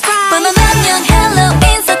완벽해. That's right. 뻔한 hello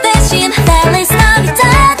인사 대신 달릴 스타일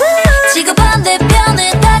지구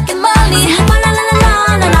반대편에 닿게 멀리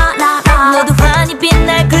모두 환히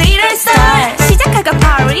빛날 glitter star. 시작할까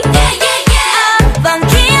party? Yeah yeah yeah.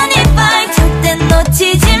 funky한 이 vibe 절대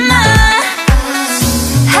놓치지 마.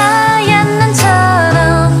 하얀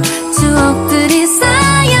난처럼 추억들이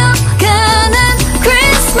쌓여가는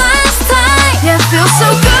Christmas time. Yeah, feels so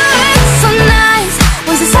good, so nice.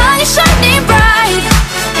 온 세상이 shining bright.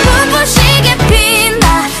 눈부시게 빛나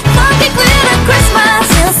funky glitter Christmas.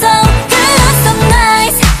 Feels so good, so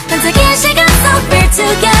nice. 반짝인 시간 속 we're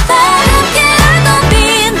together. 함께 알고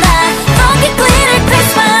빛나 funky glitter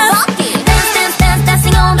Christmas. Dance, dance, dance,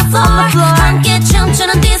 dancing on the floor. 함께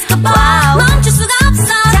춤추는 disco ball. 멈출 수가 없어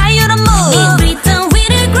자유로운 move. In rhythm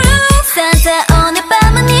with a groove. Santa 오늘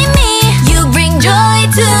밤은 이미 You bring joy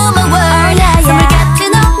to my world. 선물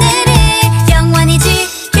같은 오늘을 영원히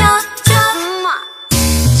지켜줘.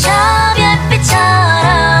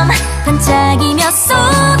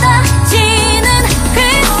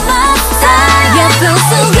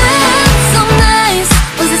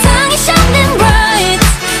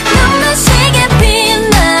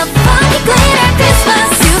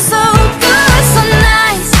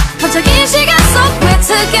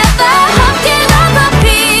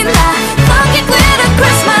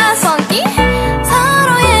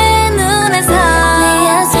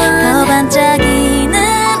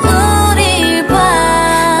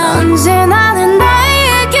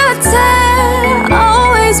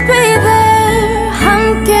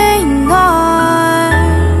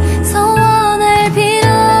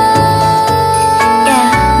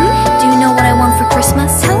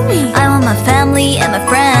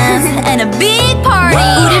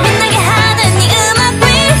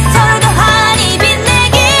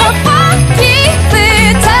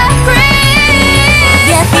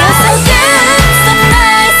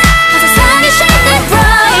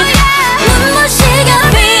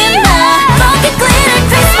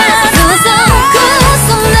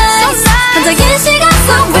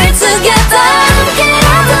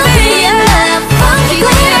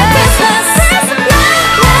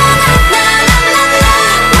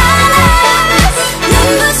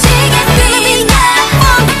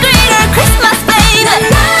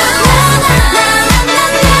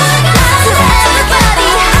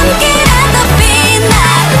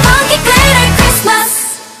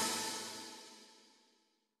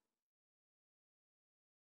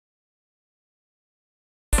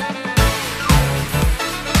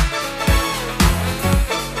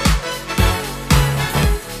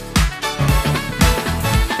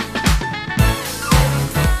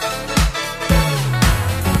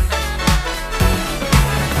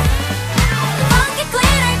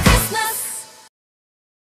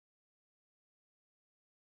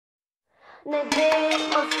 내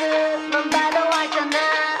뒷모습만 봐도 알잖아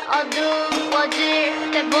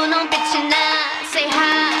어두워질 때 분홍빛이 나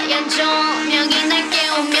새하얀 조명이 날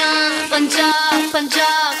깨우면 번쩍번쩍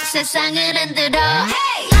세상을 흔들어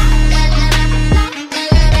hey!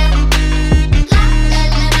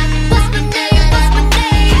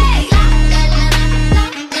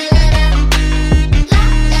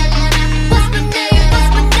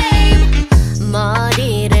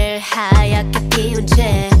 머리를 하얗게 피운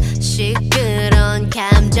채 시끄러운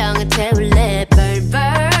감정을 태울래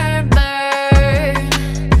벌벌벌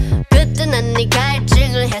그때 난 네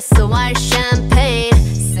갈증을 해소할 샴페인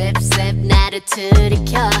셉셉 나를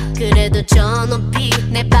들이켜 그래도 저 높이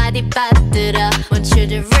내 바디 받들어 Want you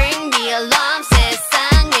to ring the alarm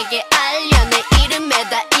세상에게 알려 내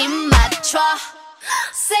이름에다 입 맞춰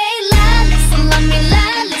Say la, listen, love me,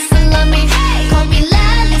 la, listen, love me hey. Call me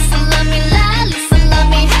la, listen, love me, la, listen, love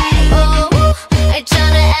me hey. Oh,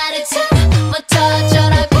 알잖아 attitude부터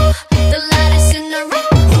저라고 The lightest in the room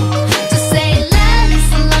Just say la,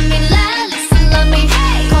 listen, love me, la, listen, love me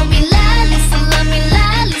hey. Call me la, listen, love me, la,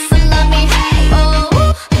 listen, love me hey. Oh,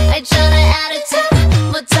 알잖아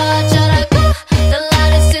attitude부터 저라고 The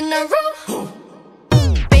lightest in the room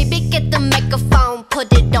Baby, get the microphone,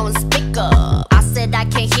 put it on speaker I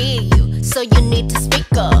can't hear you, so you need to speak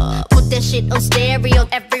up. Put that shit on stereo,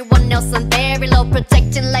 everyone else on very low,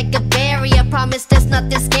 protecting like a barrier. Promise there's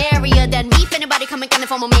nothing scarier than me. If anybody coming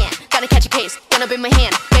for my man, gotta catch a case, gonna be my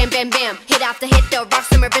hand. Bam, bam, bam, hit after hit, the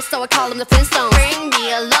rocks in my wrist, so I call them the Flintstones. Ring the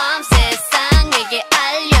alarm, 세상에게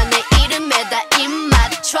알려 내 이름에다 입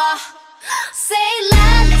맞춰. Say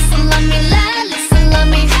la, listen, love me, la, listen, love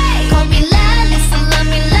me, hey. Call me la, listen, love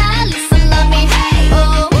me, la, listen, love me, hey.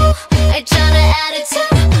 Oh. 알잖아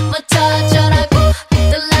attitude부터 저라고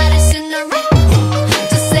The lightest in the room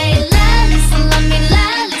Just say la, listen, love me, la,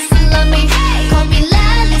 listen, love me hey. Call me la,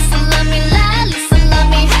 listen, love me, la, listen, love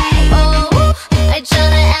me hey. Oh,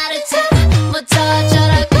 알잖아 attitude부터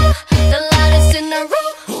저라고 The lightest in the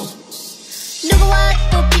room 누구와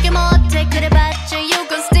또 비교 못해 그래봤자 you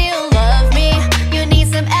gon' still love me You need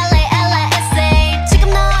some lalala 지금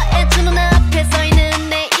너의 두 눈앞에 서있는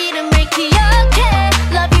내 이름을 기억해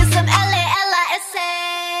Love you some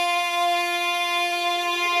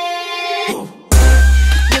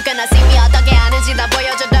You gonna see me 어떻게 하는지 나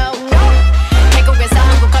보여줘도 태국에서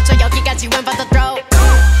한국 거쳐 여기까지 when but the throw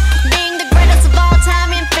Being the greatest of all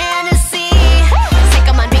time in fantasy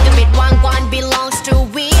새까만 비금 및 왕관 belongs to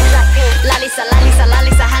we 랄리사 랄리사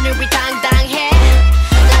랄리사 하늘이 당당해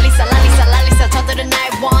랄리사 랄리사 랄리사 저들은 날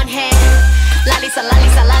원해 랄리사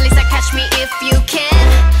랄리사 랄리사 catch me if you can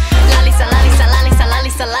랄리사 랄리사 랄리사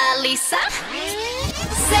랄리사 랄리사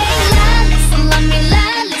Say la, listen, love me, la,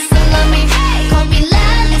 listen, love me hey. Call me la,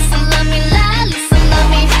 listen, love me, la, listen, love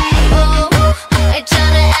me hey. Oh,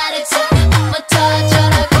 알잖아 attitude부터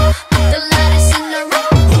저라고 The lightest in the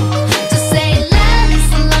room Just say la,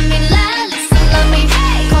 listen, love me, la, listen, love me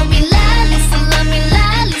hey. Call me la, listen, love me, la,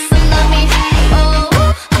 listen, love me hey. Oh,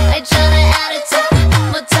 알잖아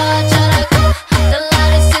attitude부터 저라고 The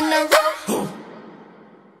lightest in the room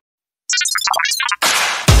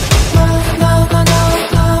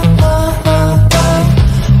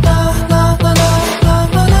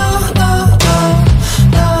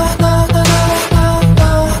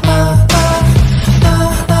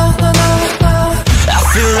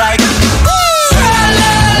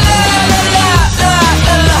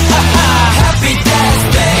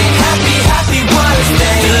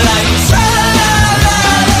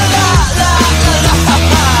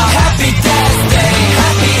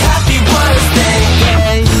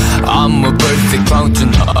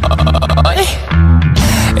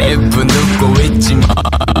예쁜 웃고 있지만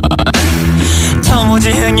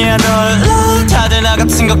도무지 흥이 안 올라 다들 나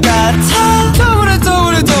같은 것 같아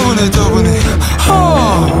더분해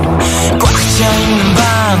꽉 차있는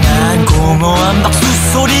방 안 고모한 박수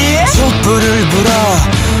소리에 촛불을 불어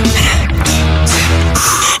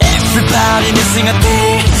Everybody missing a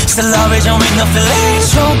thing Celebration with no feeling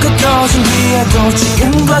손끝 꺼진 뒤에도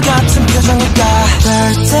지금과 같은 표정일까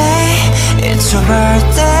Birthday, it's your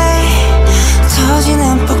birthday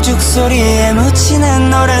터지는 폭죽 소리에 묻히는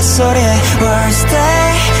노랫소리 Worst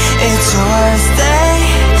day, it's your worst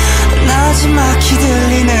day 나지막히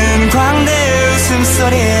들리는 광대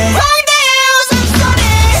웃음소리 광대 웃음소리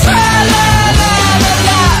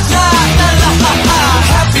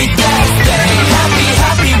Happy birthday,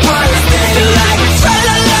 happy birthday Like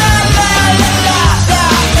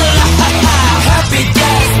Happy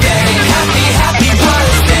birthday, happy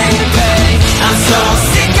birthday I'm so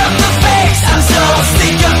sick of the face, I'm so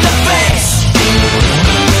sick of the face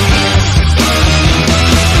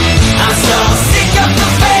I'm so sick of the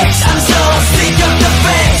face, I'm so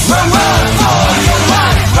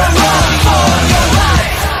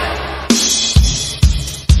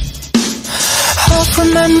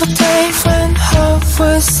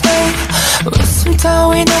웃음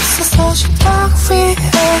따윈 없어서 식탁 위에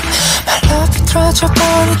말라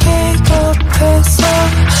비틀어져버리게 옆에서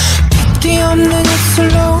핏기 없는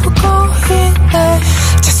입술로 고이네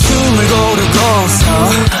자 숨을 고르고서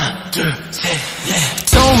하나 둘 셋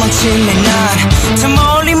도망치네 난 저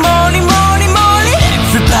멀리 멀리 멀리 멀리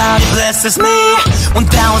Everybody blesses me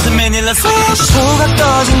 1000 minutes switch 소가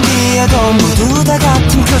꺼진 뒤에도 모두 다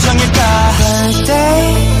같은 표정일까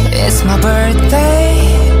Birthday, it's my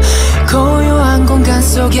birthday 고요한 공간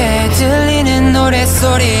속에 들리는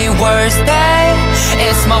노랫소리 Worst day,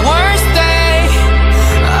 it's my worst day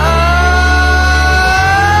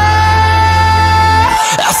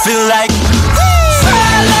I feel like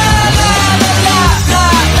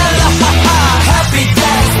Happy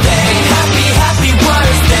death day, happy, happy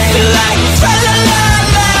worst day Feel like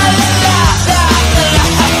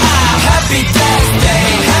Happy death day,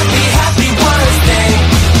 happy, happy worst day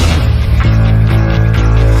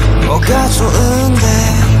뭐가 좋은데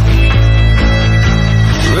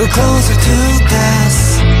We're closer to death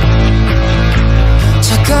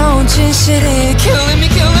차가운 진실이 Killing me,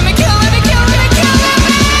 killing me, killing me, killing me, killing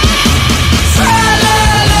me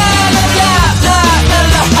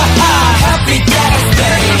Happy death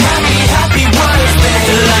day, happy, happy worst day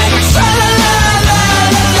Like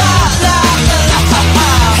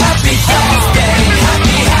Happy death day,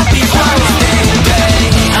 happy, happy worst day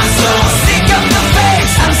I'm so sick of the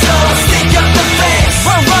face, I'm so sick of the face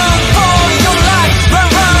Run, run for your life, run,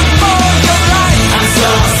 run for your life I'm so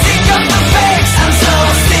sick of the face, I'm so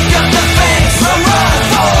sick of the face Run, run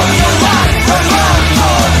for your life, run, run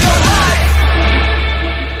for your life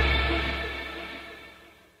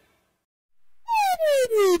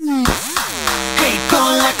Beat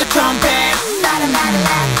going like a trumpet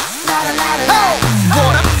Oh,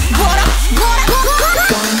 what up, what up, what up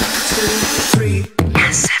 1, 2, 3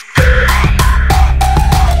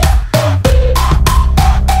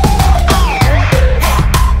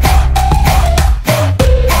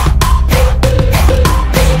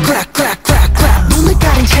 Clap, clap, clap, clap 눈을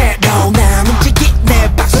가린 채로 난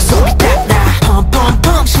움직이네 박수 소리 따라 Pump, pump,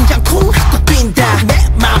 pump 심장 쿵하고 뛴다 내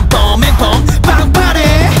맘 봄에 봄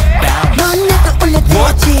빵빠레 넌 나도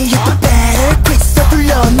올려대지 You do better quiz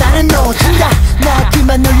불러 나는 놓친다 나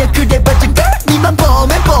그만 놀려 그래 버져 girl 니만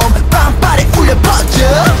봄에 봄 빵빠레 울려 퍼져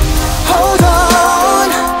Hold on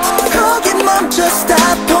거기 멈춰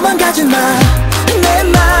stop 도망가지 마내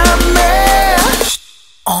맘에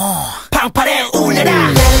빵빠레 울려라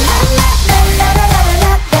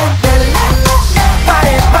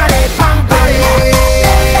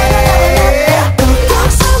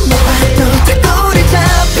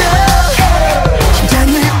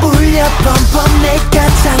펌펌 내가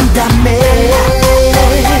장담해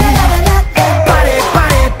파래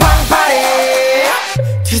파래 빵파래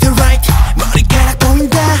To the right 머리카락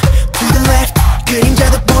보인다 To the left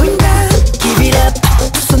그림자도 보인다 Give it up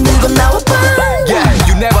두 손 들고 나와봐 Yeah,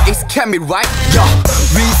 you never escape me right? Yeah,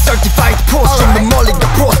 we certified post 좀 멀리 가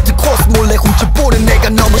post course 몰래 훔쳐보는 내가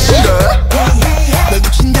너무 싫어 널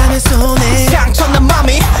붙인다면 손에 상처난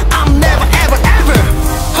맘이 I'm never ever ever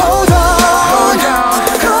Hold on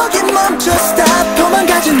거기 멈춰 stop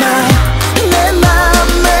도망가지 마내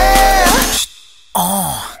맘에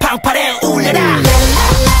빵빠레 울려라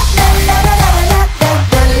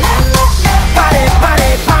파래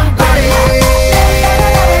파래 빵파래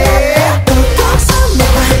손에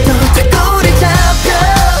봐도 뒷골을 잡혀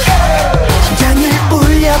심장을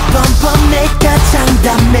울려 펌펌 내가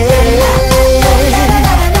장담해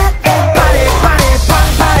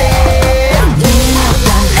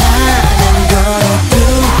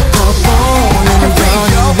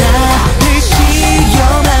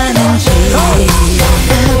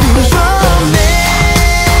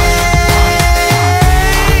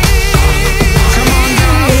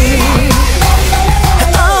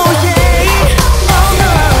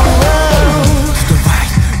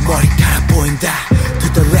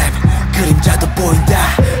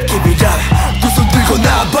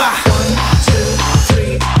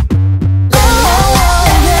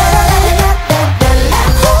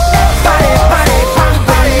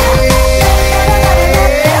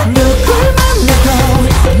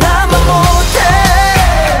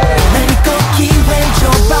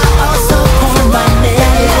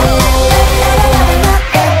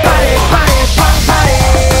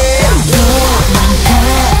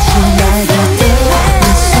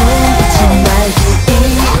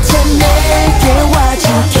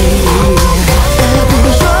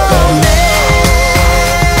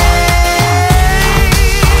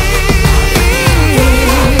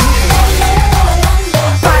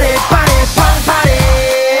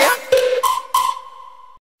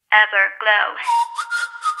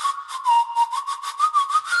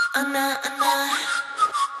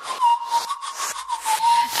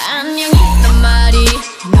안녕이란 말이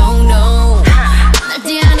no no 날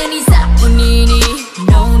대하는 이사뿐이니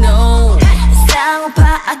no no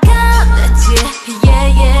쌍파가 됐지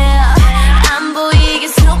yeah yeah 안 보이게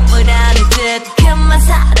숨을 하는 듯 그만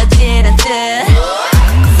사라지는 듯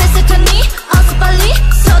셀셀하니 어서 빨리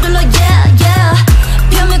서둘러 yeah yeah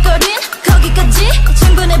벼물거린 거기까지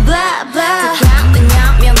충분해 blah blah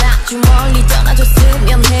왜냐면 아주 멀리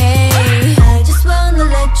떠나줬으면 해 I just wanna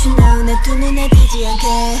let you know 내 두 눈에 띄지 않게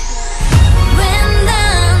왜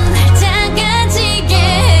난 날 작아지게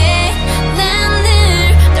해 난 늘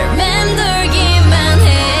널 맴돌기만 해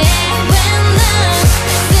왜 난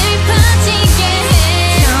슬퍼지게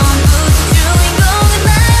해 처음부터 주인공은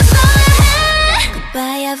나였어야 해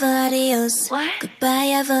Goodbye ever adios Goodbye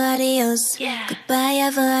ever adios Goodbye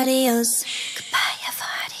ever adios Goodbye ever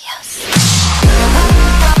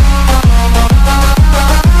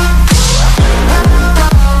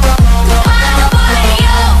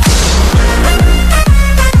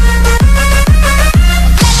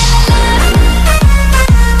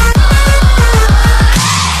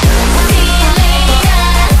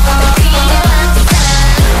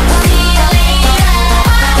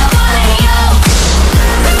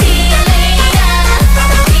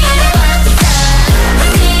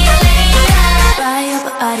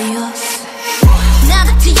adios 나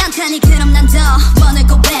같지 않다니 그럼 난 더 원할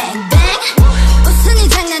거 bang bang 웃음이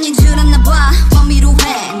장난인 줄 알나 봐 Want me to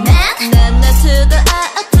hang man 난 나 to the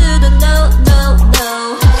I to the no no no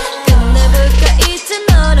끝내볼까 이제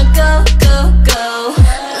너랑 go go go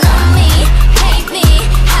Love me hate me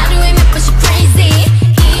하루에 몇 번씩 crazy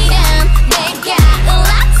이런 내가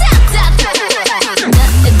라타타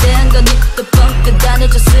나에 대한 건 입도 뻥끗 안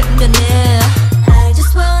해줬으면 해 I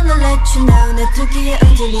just wanna let you know 내 두 귀에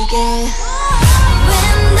흔들리게 왜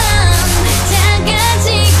난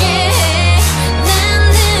작아지게 해 난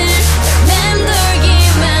늘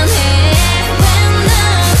맴돌기만 해 왜 난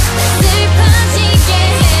슬퍼지게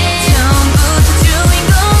해 처음부터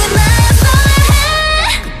주인공은 나였어야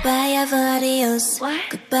해 Goodbye ever adios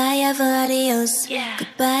Goodbye ever adios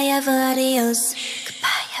Goodbye ever adios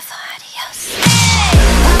Goodbye ever adios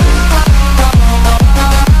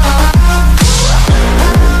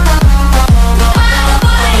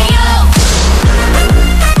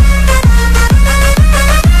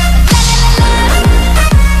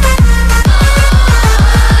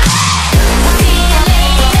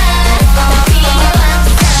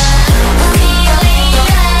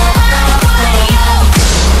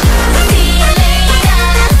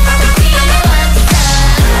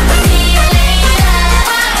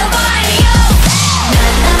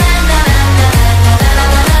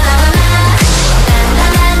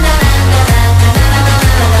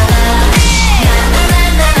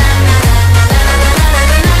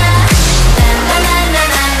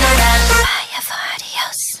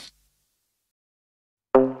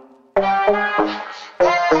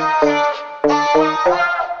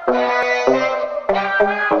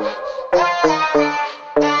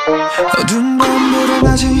어두운 밤보다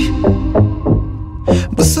낮이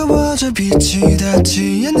무서워져 빛이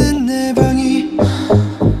닿지 않는 내 방이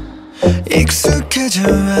익숙해져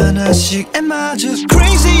하나씩 Am I just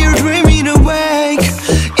crazy or dreaming awake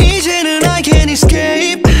이제는 I can't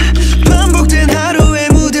escape 반복된 하루에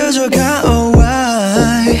무뎌져가 Oh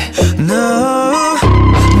why No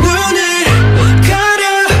눈을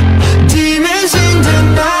가려 Demons in the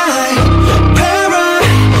night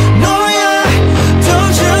Paranoia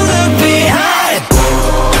Don't you look behind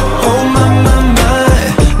Oh my my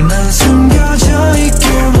my 난 숨겨져 있길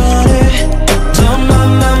원해 Don't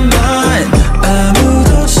mind my mind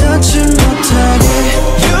아무도 찾지 못하게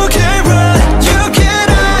You can run, you can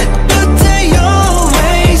hide But they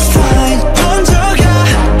always find 혼자가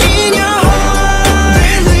in your heart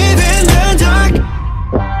They live in the dark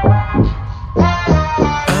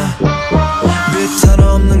빛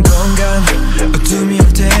하나 없는 공간 어둠이 올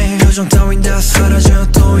때 표정 따윈 다 사라져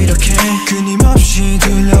또 이렇게 끊임없이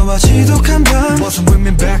들려와 지독한 밤 Wasn't with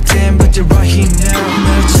me back then but you're right here now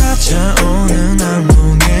날 찾아오는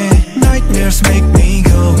악몽에 Nightmares make me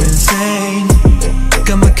go insane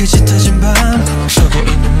까맣게 짙어진 밤 속에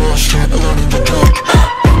있는 무엇이 alone in the dark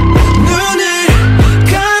눈을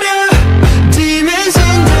가려 Demons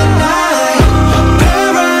in the night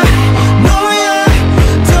Paranoia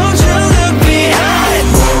Don't you look behind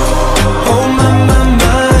Oh my my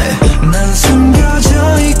my 난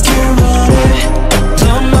숨겨져 있길 원해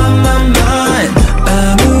Don't mind my mind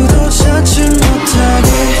아무도 찾지 못하게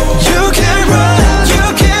You can run, you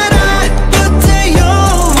can hide But they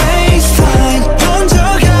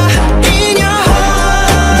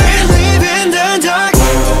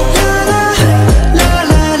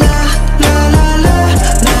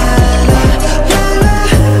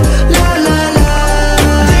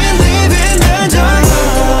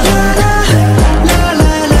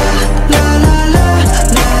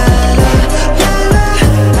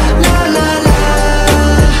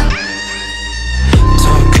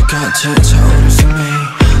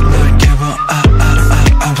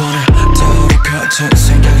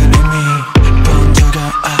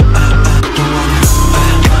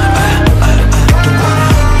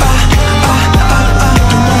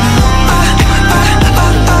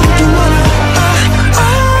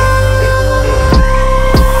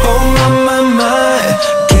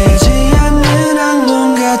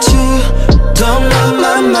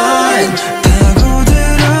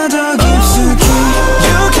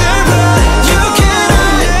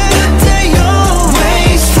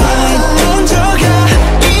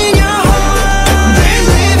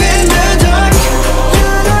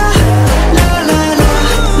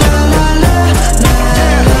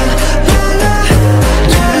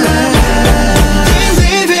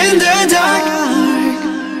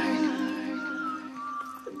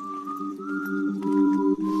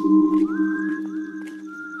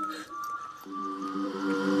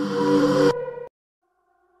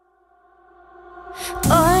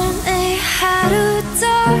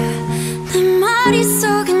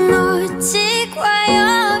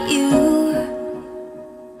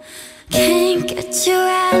Cause you're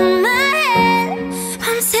out of my head.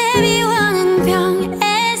 밤새 비워낸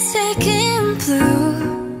병에 새긴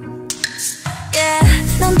blue. Yeah.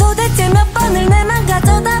 넌 도대체 몇 번을 내 맘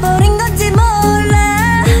가져다 버린 건지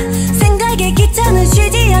몰라. 생각에 기차는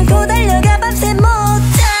쉬지 않고 달려가 밤새 못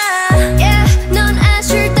자. Yeah. 넌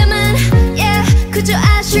아쉬울 때만 yeah. 그저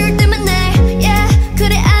아쉬울 때만 내 yeah.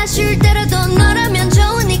 그래 아쉬울 때라도 너라면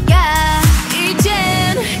좋으니까.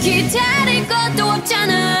 이젠 기다릴 것도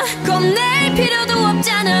없잖아. 겁낼 필요도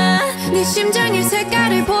없잖아. 네 심장의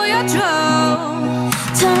색깔을 보여줘.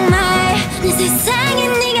 정말 내 세상에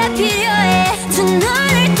네가 필요해. 두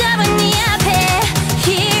눈을 떠봐 네 앞에.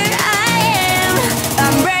 Here I am.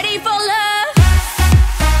 I'm ready for love.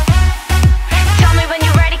 Tell me when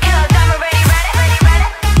you're ready, cause I'm already ready.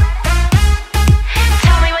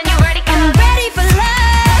 Tell me when you're ready, cause I'm ready for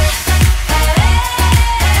love.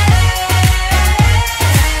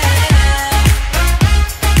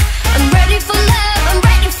 I'm ready for love. I'm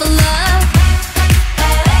ready for love.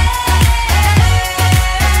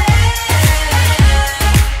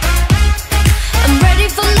 I'm ready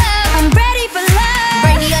for love. I'm ready for love.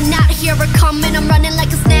 Ready or not, here I come and I'm running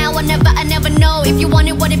like a snail. I never know if you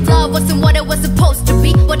wanted what if love wasn't what it was supposed to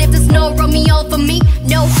be. What if there's no Romeo for me?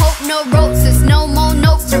 No hope, no roses, no more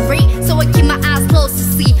notes to read. So I keep my eyes closed to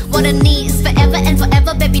see what I need is forever and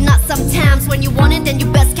forever, baby, not sometimes. When you want it, then you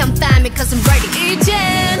best come find me, cause I'm ready. 이젠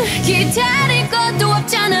기다릴 것도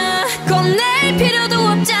없잖아. 겁낼 필요도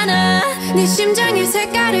없잖아. 네 심장의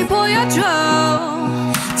색깔을 보여줘.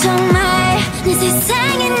 정말 내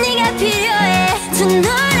세상에 네가 필요해. 두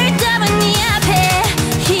눈을 떠봐 네 앞에.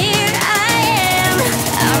 Here I am.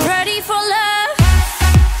 I'm ready for love.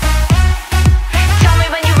 Tell me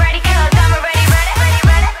when you're ready, cause I'm already ready.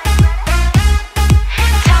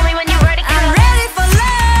 Tell me when you're ready, cause I'm ready for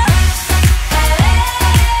love.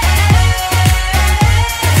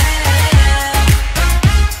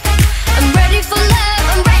 I'm ready for love.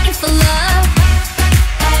 I'm ready for love.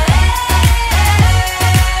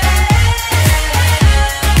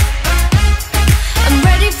 I'm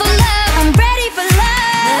ready for love. I'm ready for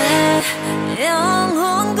love. 내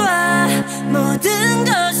영혼과 모든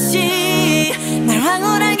것이 날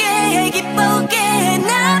황홀하게 해 기쁘게 해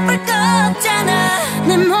나쁠 거 없잖아.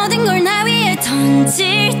 내 모든 걸 나 위에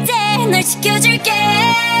던질 때 널 지켜줄게.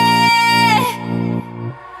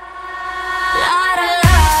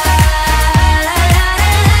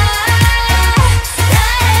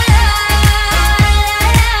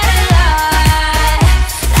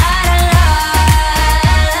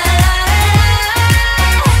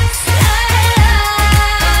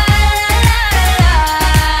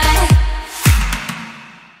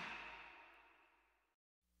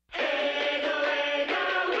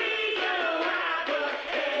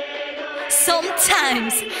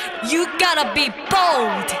 Sometimes you gotta be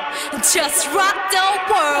bold. Just rock the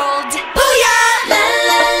world. Booyah! La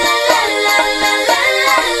la la la la la la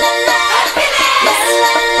la la la. La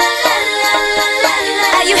la la la la la la.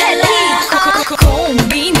 Are you happy?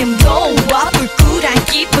 고민은 너와 불굴한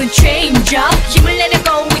기분 change up. 힘을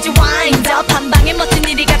내려고 이제 wind up. 한 방에 멋진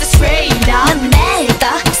일이 가득 straight up. 넌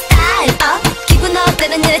내다 style up. 기분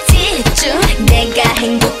어때는 일에 집중. 내가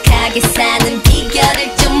행복하게 사는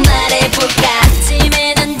비결을 좀 말해볼까.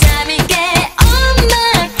 아침에 난 잠이 깨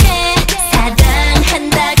엄마께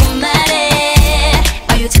사랑한다고 말해.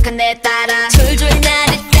 어유 착한 내 따라 졸졸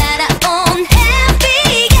나를 따라온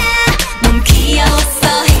happy가 너무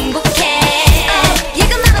귀여워서 행복해.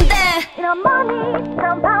 얘가 나는데 이런 money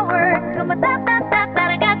이런 power 그것만 따따따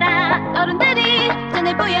따라가다. 어른들이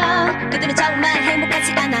전해 보여 그들은 정말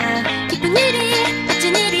행복하지 않아. 기쁜 일이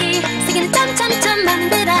멋진 일이 세계는 점점점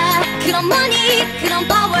많은데라. 그런 money 그런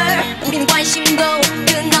power 우리는 관심도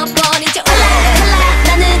끊어버린 채 올라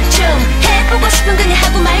나는 좀 해보고 싶은 그냥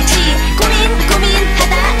하고 말지.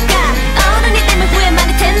 고민하다가 어른이 되면 후회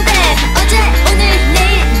많을 텐데. 어제 오늘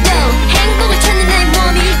내일도 행복을 찾는 내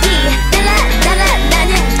몸이기. 달라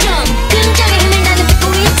나는 좀 긍정의 힘을 나는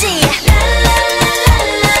듯보이지.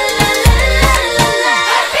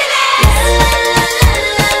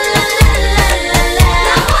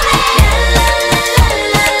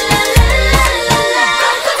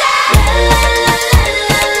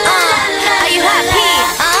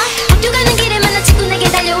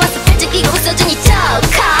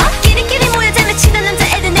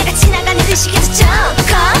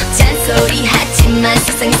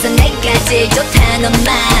 세상에서 내가 제일 좋다는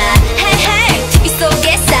말. Hey hey TV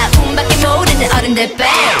속에 싸움밖에 모르는 어른들 배.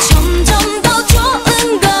 점점 더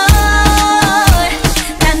좋은 걸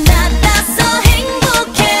난 나타서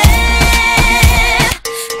행복해.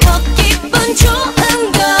 더 기분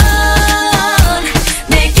좋은 건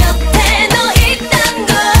내 곁에 너 있단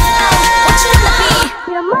걸. What you wanna be?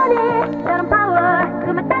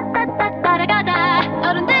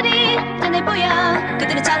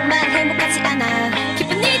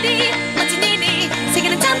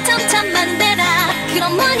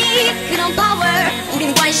 아니 그런 파워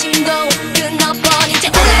우린 관심도 끊어버린 채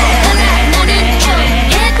오늘 모른 척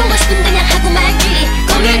해보고 싶은 그냥 하고 말지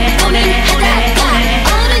고민하다가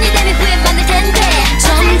어른이 되면 후회받을 텐데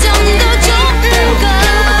점점 더 좋은 거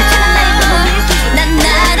난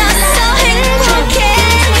알아서 행복해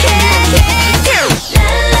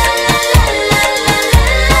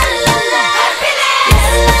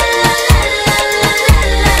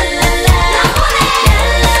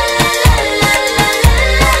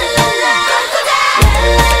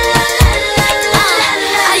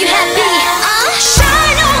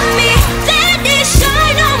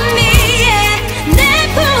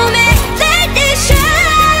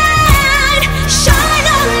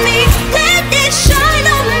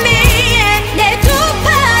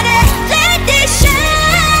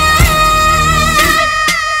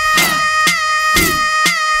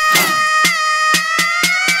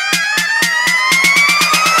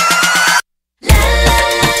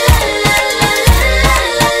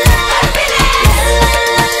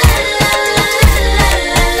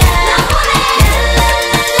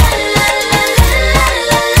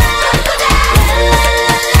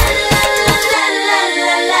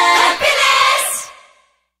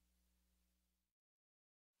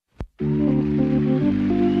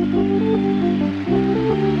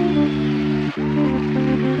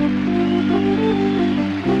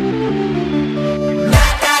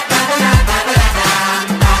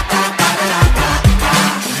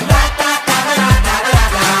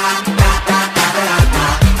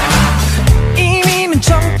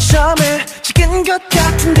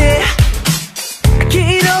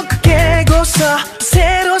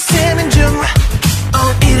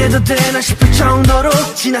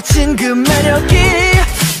지나친 그 매력이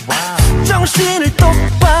정신을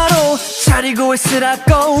똑바로 차리고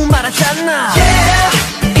있으라고 말하잖아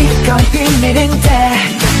이건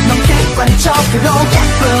비밀인데 넌 객관적으로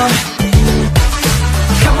예쁜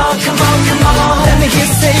Come on, come on, come on Let me hear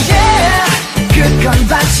you say yeah 그건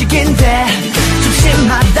반칙인데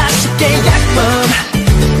중심마다 쉽게 예쁜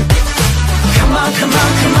Come on, come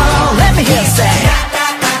on, come on Let me hear you say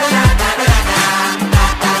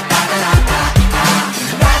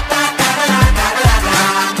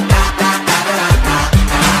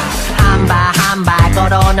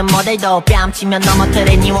걸어오는 모델도 뺨치면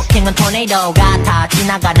넘어뜨린 니 워킹은 토네이도 같아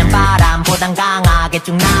지나가는 바람보단 강하게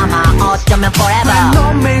쭉 남아 어쩌면 forever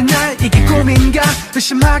놈의 날 이게 꿈인가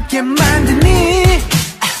의심하게 만드니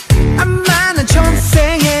아마 난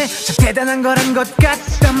전생에 참 대단한 거란 것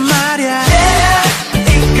같단 말이야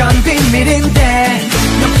yeah, 이건 비밀인데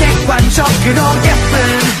넌 객관적으로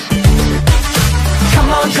예쁜 Come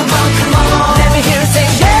on, come on, come on Let me hear you say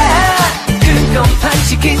yeah 그건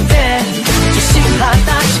반칙인데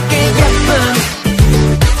조심하다 쉽게 예쁜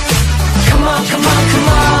Come on, come on, come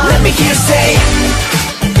on Let me hear you say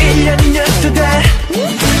 1년 12달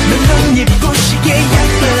넌 눈이 부시게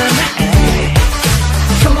예쁜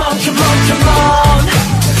Come on, come on, come on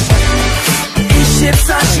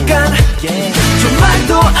 24시간 좀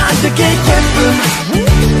말도 안 되게 예쁜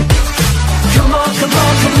Come on, come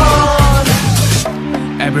on, come on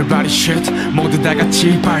Everybody shit 모두 다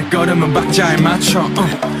같이 발걸음은 박자에 맞춰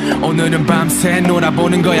오늘은 밤새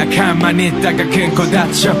놀아보는 거야 가만히 있다가 큰 코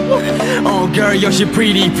다쳐 Oh girl 역시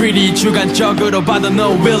pretty 주관적으로 봐도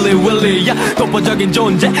no really really 야 독보적인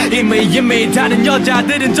존재 이미 다른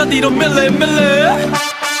여자들은 저 뒤로 밀리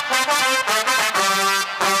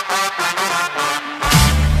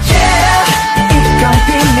Yeah 이건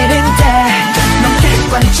비밀인데 넌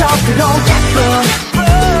객관적으로 예쁜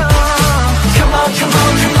Come on, come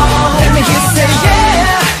on, come on Let me hear you say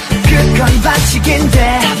yeah 그건 반칙인데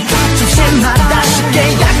중심마다 쉽게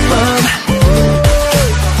예쁜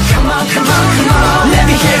Come on, come on, come on Let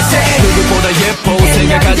me hear you say 누구보다 예뻐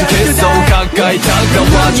생각하지 됐어 가까이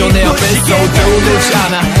다가와줘 내 앞에서 두렵지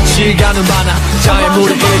않아 시간은 많아 자의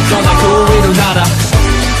물을 읽거나 그 위로 날아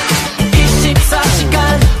 24시간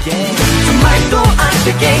좀 말도 안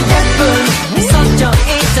되게 예쁜 서져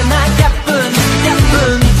있잖아 예쁜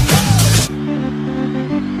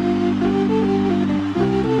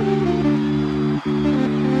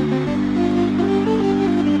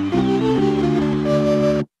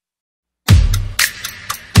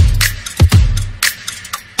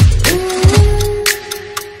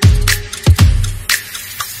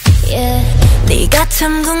네가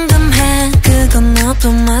참 궁금해 그건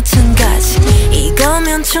너도 마찬가지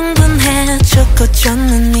이거면 충분해 좋고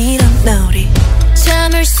좋는 이런 놀이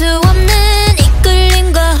참을 수 없는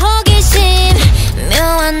이끌림과 호기심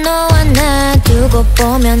묘한 너와 나 두고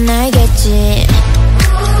보면 알겠지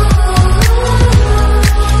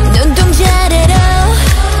눈동자래로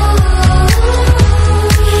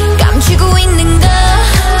감추고 있는 거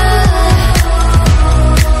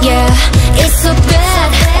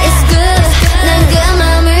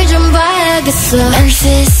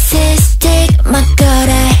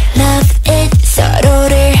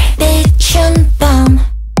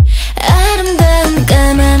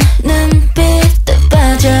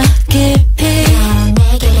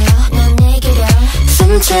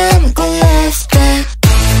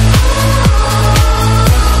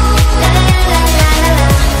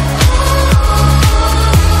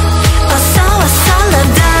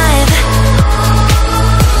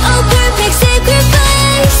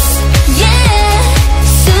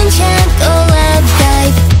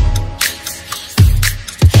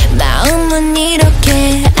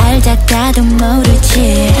나도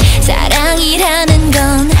모르지 사랑이라는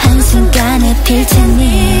건 한순간에 필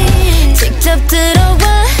테니 직접 들어와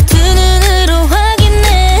두 눈으로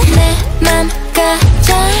확인해 내 맘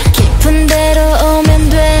가장 깊은 데로 오면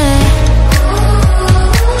돼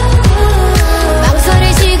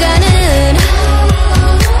망설일 시간은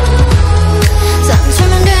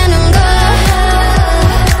멈추면 되는 걸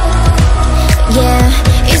Yeah,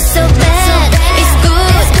 it's so bad, it's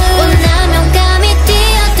good 원하면 감히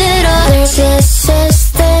뛰어들어 This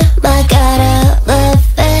is the I gotta love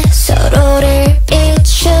it 서로를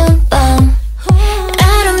비춘 밤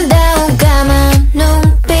아름다운 까만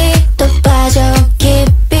눈빛도 빠져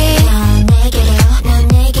깊이 난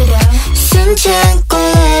내게로 숨참고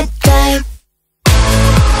lap dive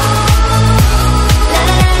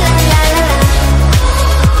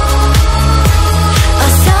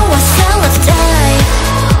Let's dive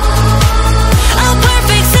A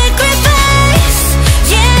perfect sacrifice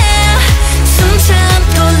Yeah 숨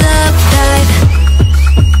참고 love dive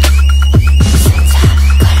숨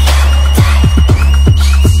참고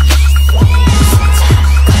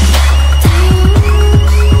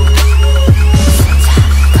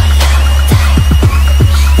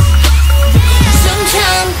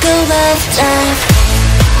love dive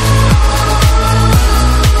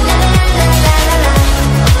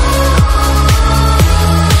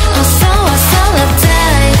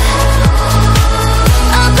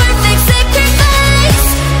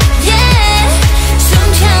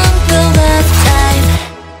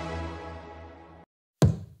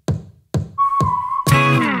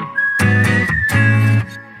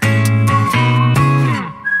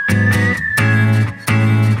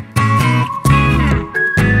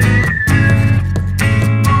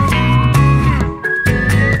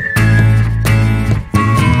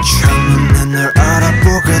처음에 널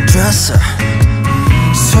알아보게 됐어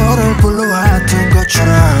서로를 불러왔던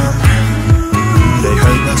것처럼 내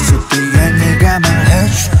혈관 속 뒤에 네가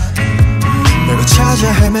말해줘 내가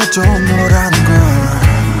찾아 헤매도 너라는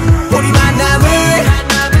걸 우리 만남을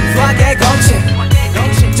수학의 공식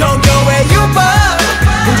Don't go where you burn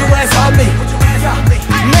우주의 선미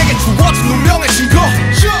내게 주어진 운명의 증거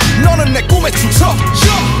너는 내 꿈의 주석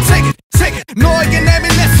Take it, take it 너에게 내민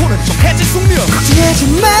내 손은 좀 해질 숙명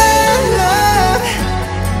걱정하지 말라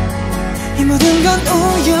이 모든 건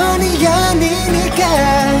우연이 아니니까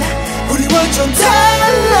우리 완전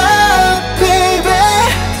달라 baby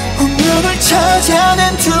운명을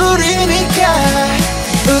찾아낸 둘이니까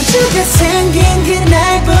우주가 생긴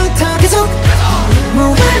그날부터 계속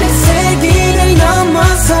무한의 세기를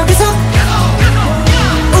넘어서 계속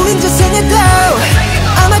우린 저 생에도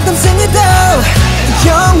아마 땀 생에도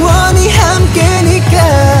영원히 함께니까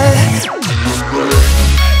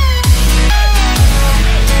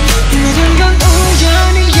이 모든 건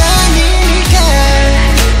우연이 아니니까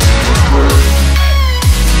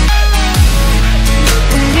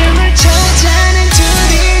운명을 찾아낸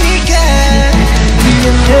둘이니까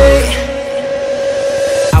미안해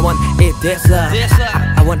I want it this love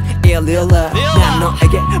I want it real love 난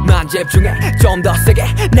너에게만 집중해 좀 더 세게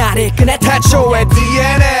날 이끄네 태초의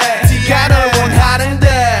DNA 네가 널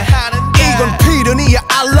원하는데 이건 필연이야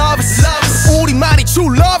I love it 우리만이 true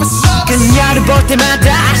love it 그녀를 볼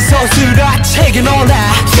때마다 서술과 책에 놀라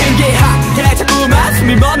신기하게 자꾸만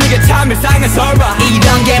숨이 멎는 참 일상의 설마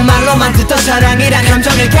이런 게 말로만 듣던 사랑이란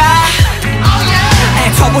감정일까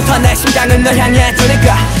애초부터 내 심장은 널 향해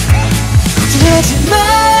두니까 걱정하지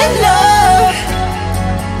말라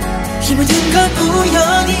이 모든 건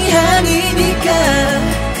우연이 아니니까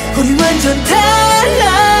우리 완전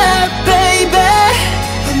달라 baby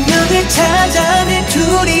운명을 찾아낸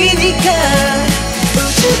둘이니까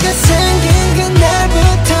우주가 생긴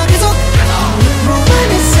그날부터 계속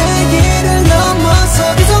무한의 세계를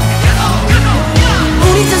넘어서 계속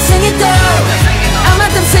우리 저 생에도 아마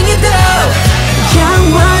땀 생에도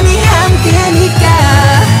영원히 함께니까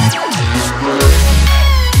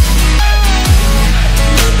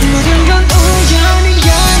이 모든 건 우연이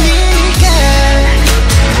아니니까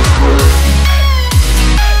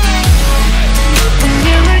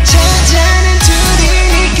운명을 찾아낸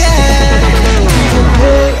둘이니까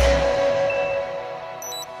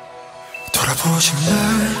돌아보지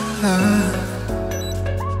말라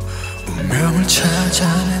운명을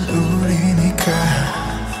찾아낸 우리니까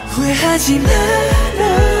후회하지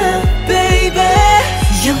마라 baby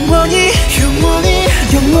영원히 영원히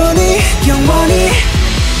영원히 영원히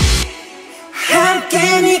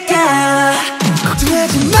함께니까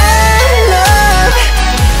걱정하지 말라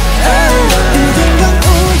이 모든 건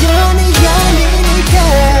우연이 아니니까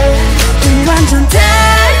우리 완전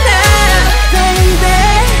달라 baby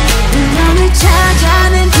운명을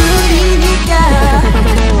찾아낸 둘이니까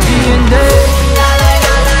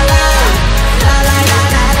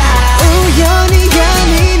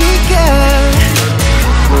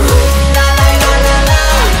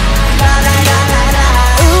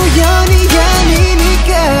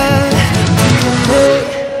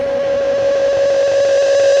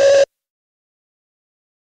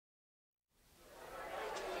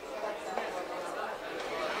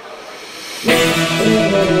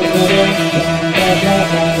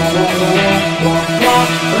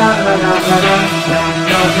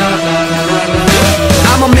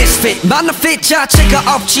I'm a misfit 만나 fit 자체가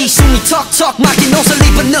없지 숨이 턱턱 막힌 옷을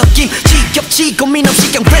입은 느낌 지겹지 고민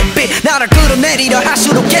없이 그냥 grip it 나를 끌어내리려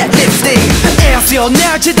할수록 get lifted 에어스요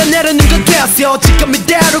날 지다내려는 건 됐어 지금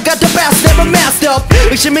이대로가 the best never messed up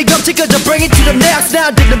의심이 겹치 그저 bring it to the next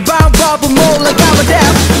날 듣는 방법은 몰라가면 돼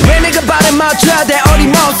왜 내가 발에 맞춰야 돼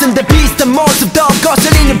어림없은데 비슷한 모습 더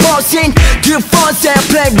거슬리는 버신 그 폰세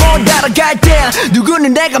플레이볼 따라갈 때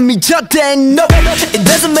누구는 내가 미쳤대 No it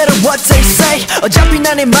doesn't matter what they say 어차피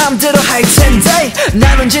난 내 맘대로 할 텐데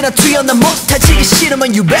난 언제나 튀어나 못해 지기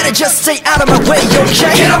싫으면 you better just stay out of my way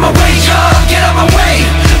okay Get out my way get out my way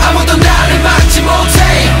아무도 나를 막지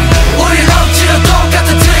못해 우린 억지로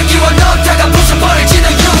똑같은 트랙기와 넣다가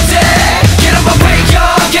부숴버릴지는 유대 Get out my way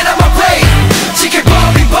get out my way 지킬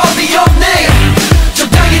법이 없네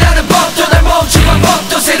적당히라는 법도 날 멈추는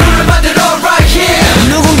법도 새 룰을 만들어 right here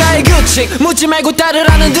누군가의 규칙 묻지 말고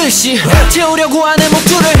따르라는 듯이 채우려고 하는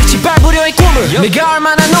목줄을 짓밟으려 의 꿈을 내가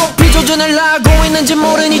얼마나 높이 조준을 하고 있는지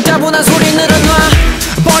모르니 따분한 소리 늘어놔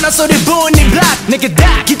뻔한 소리 분이 black 내게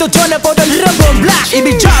닿기도 전에 보던 르본 black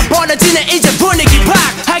이미 쫙 이제 분위기 팍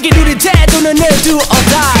하기 누린 태도는 늘 do or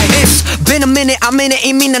die It's been a minute I'm in it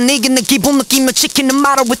이미 난 이기는 기분 느끼며 지키는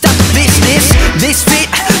말을 without the business This fit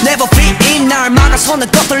never fit in 날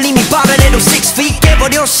막아서는 것들 이미 빠르래로 6 feet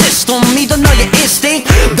깨버려 system 믿어 너의 instinct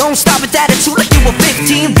Don't stop at attitude like you were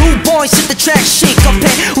 15 Rude boys hit the track 시급해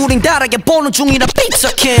우린 다르게 보는 중이라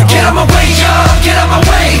삐딱해 Get out my way get out my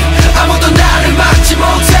way 아무도 나를 막지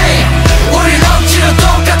못해 우린 억지로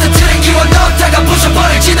똑같은 트랙기와 넣다가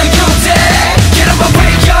부숴버릴지는 유대 Get out my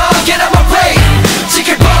way get out my way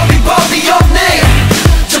지킬 법이 없네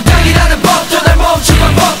적당히라는 법도 날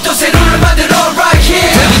멈추는 법도 새 룰을 만들어 right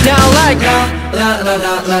here Break it down like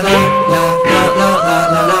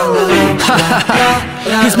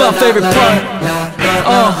Here's my favorite part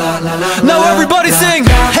Now everybody sing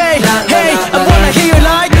Hey, hey, I wanna hear you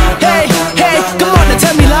like Hey, hey, come on and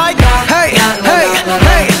tell me like Hey, hey,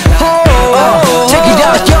 hey, oh Check it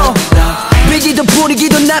out, yo 위기도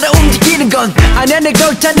분위기도 나를 움직이는 건 아니야 내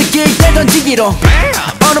걸타 느낄 때 던지기로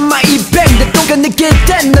얼음마 200 내 동안 느낄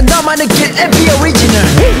땐 난 너만 느낄 and be original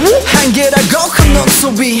한계라고 큰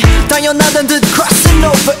소리 당연하단 듯 crossing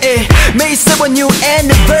over it May 7 new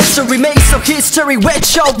anniversary Make so history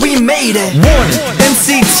외쳐 we made it Warning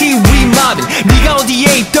MCT we mobbing 네가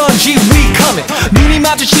어디에 있던지 we coming 눈이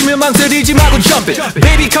마주치면 망설이지 말고 jump it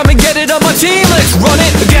Baby come and get it on my team let's run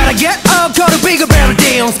it Gotta get up gotta bigger better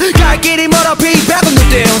dance 갈 길이 멀어 payback on the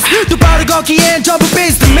dance 또 바로 걷기엔 전부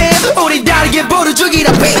비슷해 우리 다르게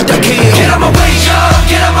보여주기라 beat the king Get out my way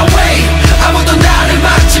get out my way 아무도 나를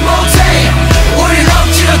막지 못해 우린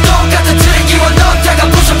억지로 똑같은 트랙기와 넣다가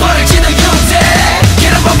부숴버릴지는 유대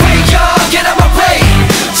Get out my way get out my way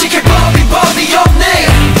지킬 법이 없네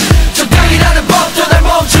적당히라는 법도 날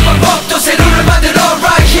멈추는 법도 새 룰을 만들어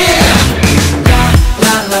right here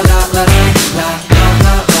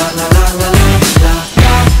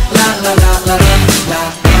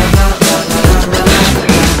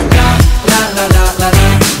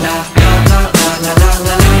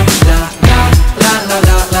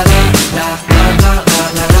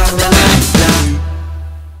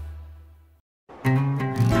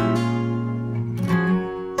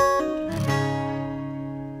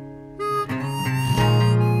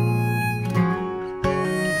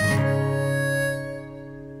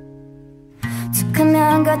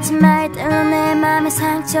툭하면 거짓말 때문에 내 맘에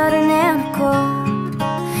상처를 내어놓고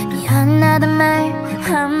미안하단 말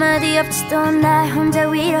한마디 없이도 날 혼자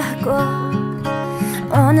위로하고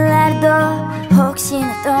오늘 하루도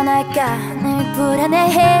혹시나 떠날까 늘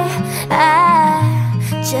불안해해 I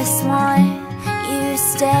just want you to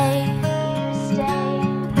stay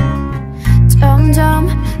점점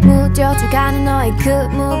무뎌져가는 너의 그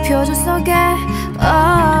무표정 속에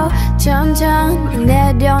점점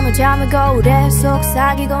내려놓자면 거울에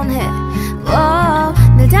속삭이곤 해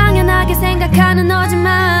늘 당연하게 생각하는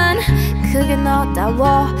너지만 그게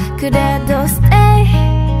너다워 그래도 stay,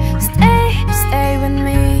 stay, stay with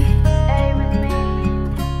me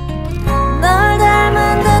널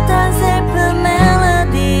닮은 듯한 슬픈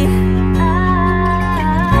멜로디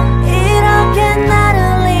이렇게 나를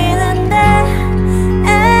울리는데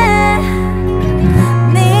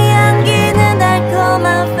네 향기는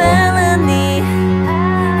달콤한 felony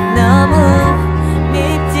너무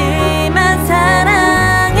밉지만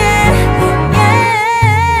사랑해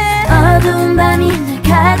yeah. 어두운 밤이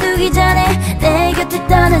날 가두기 전에 내 곁을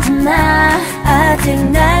떠나지 마 아직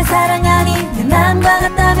날 사랑하니 내 맘과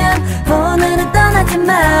같다면 오늘은 떠나지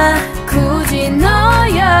마 굳이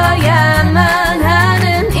너여야만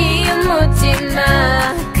하는 이유 묻지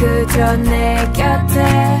마 그저 내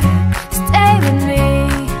곁에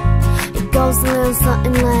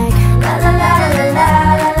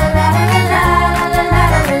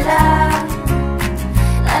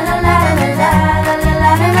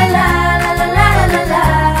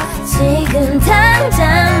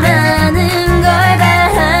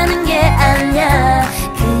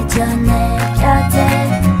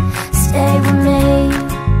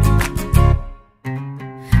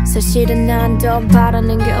실은 난 더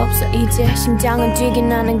바라는 게 없어. 이제 심장은 뛰긴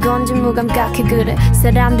하는 건지 무감각해. 그래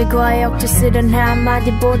사람들과의 억지스런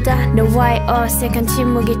한마디보다 너와의 어색한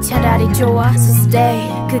침묵이 차라리 좋아. So stay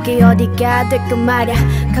그게 어디가 될까 말야.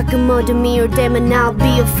 가끔 어둠이 올 때면 I'll be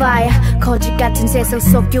a fire. 거짓 같은 세상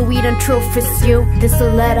속 유일한 truth is you. This a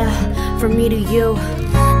letter from me to you.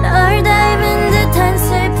 널 닮은 듯한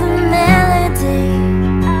슬픈 멜로디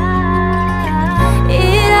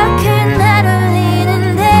이렇게 날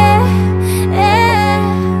울리는데 네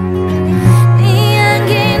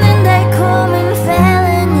향기는 달콤한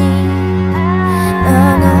felony.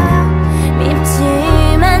 너는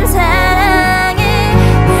밉지만 사랑해.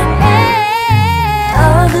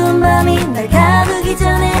 어두운 밤이 날 가두기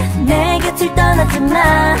전에 내 곁을 떠나지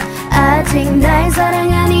마. 아직 날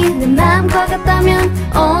사랑하니 내 맘과 같다면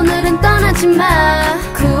오늘은 떠나지 마.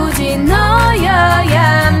 굳이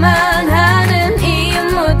너여야만 하는 이유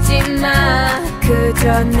묻지 마.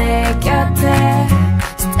 그저 내 곁에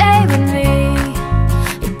stay with me.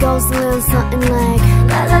 It goes a little something like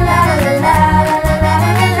la la la la la la la la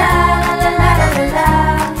la la la la.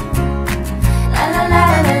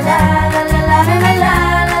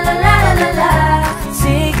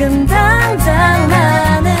 지금 당장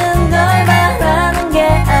나는 널 바라는 게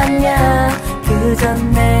아니야. 그저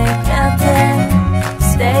내 곁에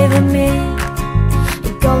stay with me.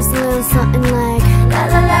 It goes a little something like la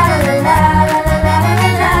la la la la la la la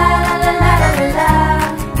la la la la.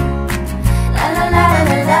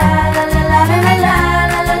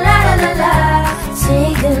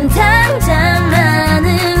 지금 당장 나는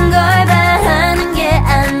걸 바라는 게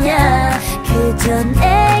아니야. 그저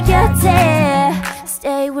내 곁에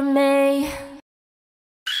stay with me.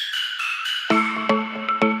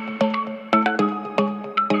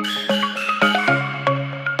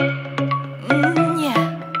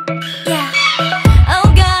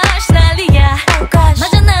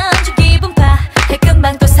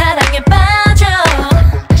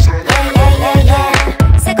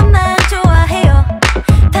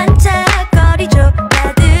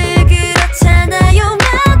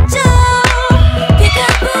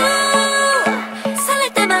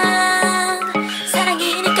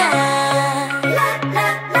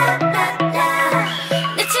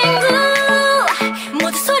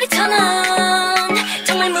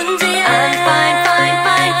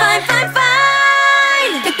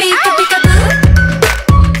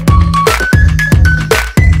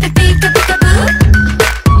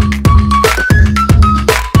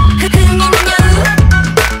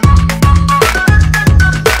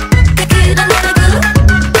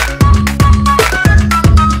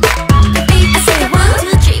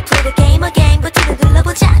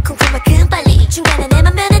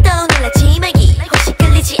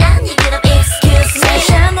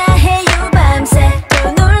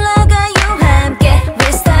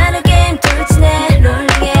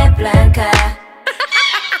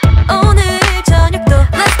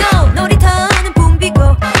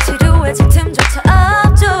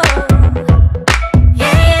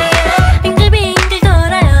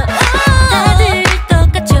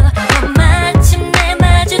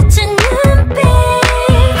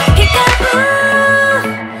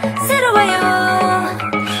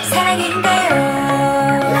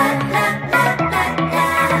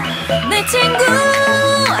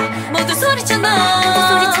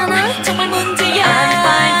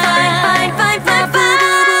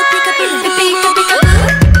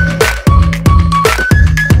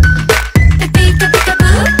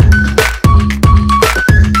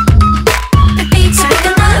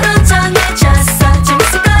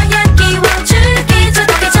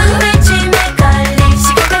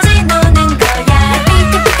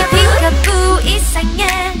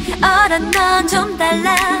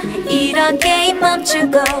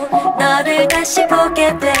 너를 다시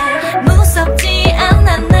보게 돼. 무섭지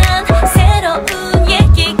않아 난 새로운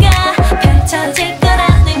얘기가 펼쳐질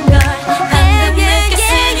거라는 걸 방금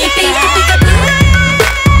느꼈으니까.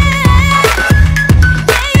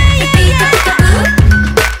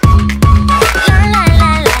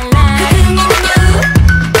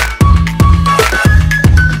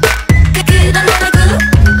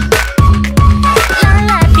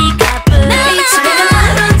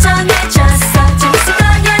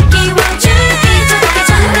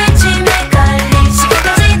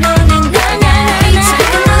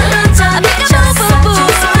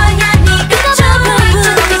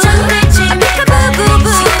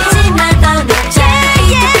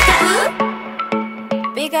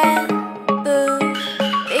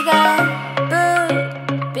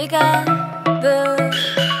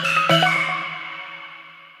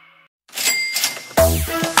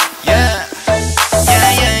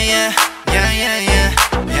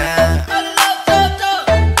 Yeah.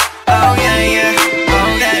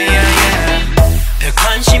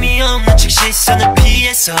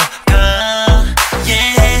 앞서가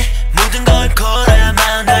yeah. 모든 걸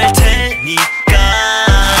걸어야만 할 테니까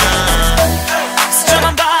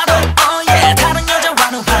스쳐만 봐도 oh yeah. 다른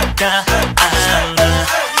여자와는 바꿔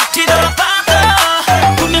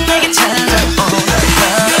뒤돌아봐도 분명 내게 찾아온다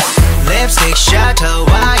립스틱 셔터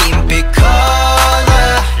와인빛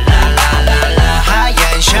컬러 랄랄랄라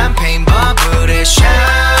하얀 샴페인 버블의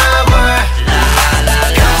샤워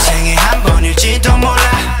랄랄랄라 평생에 한 번일지도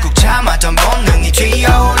몰라 꾹 참았던 본능이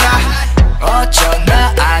튀어올라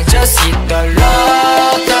어쩌나 I just hit the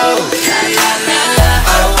lotto 랄랄랄라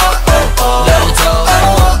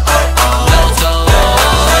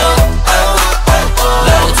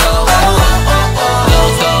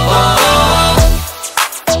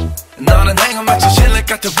너는 행운 마치 실력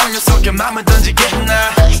같은 왕녀 속에 맘을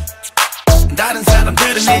던지겠나 다른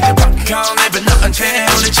사람들은 이제 popcorn 입에 너한 채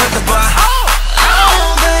우리 쳐다봐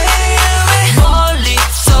Oh baby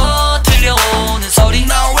멀리서 들려오는 소리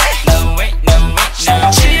No way No way No way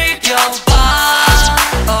No 즐겨봐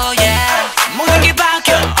Oh yeah 모든 게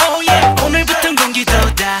바뀌어 Oh yeah 오늘부턴 공기도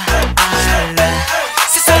다 알아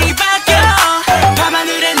세상이 바뀌어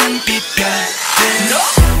밤하늘의 눈빛별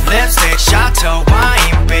립스틱 셔터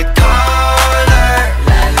와인빛 컬러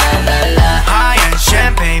랄랄랄라 하얀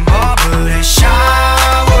샴페인 버블의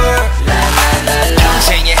샤워 랄랄랄라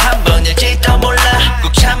평생에 한 번일지도 몰라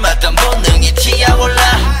꾹 참았던 본능이 튀어올라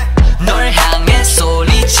널 향해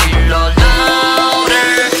소리 질러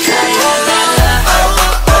louder 랄랄랄라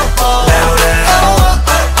louder louder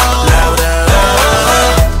louder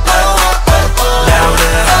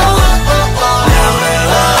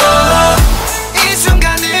이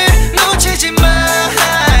순간을 놓치지 마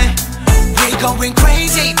We're going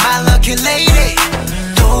crazy my lucky lady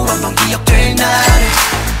또 한 번 기억될 나를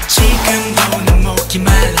지금도 눈 먹기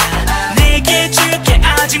말라 내게 줄게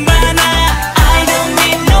아직 많아 I don't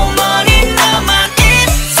need no money 너만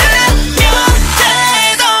있으면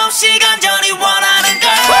돼도 시간전이 원하는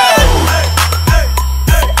걸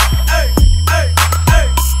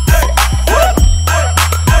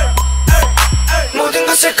모든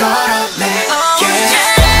것을 걸어내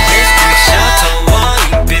Lipstick 셔터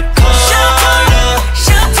와인빛 컬러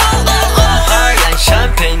하얀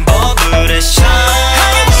샴페인 버블의 샤워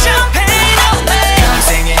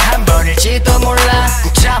평생에 한 번일지도 몰라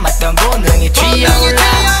꾹 참았던 본능이 튀어올라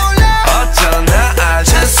어쩌나 I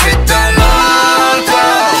just hit the lotto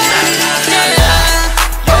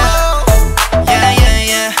Yeah yeah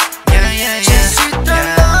yeah Yeah yeah yeah Just hit the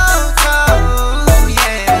lotto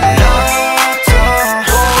Yeah Lotto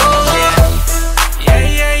Yeah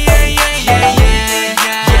yeah yeah yeah yeah yeah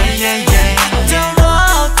Yeah yeah yeah The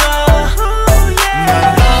lotto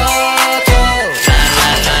Yeah Lotto La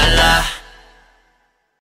la la la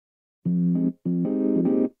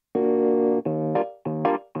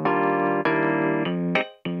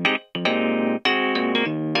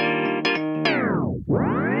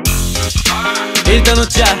일단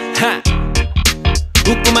웃자 하.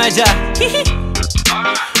 웃고 말자 히히.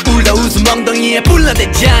 울다 웃음 엉덩이에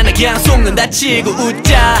불러댔잖아 그냥 속는다 치고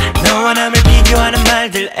웃자 너와 남을 비교하는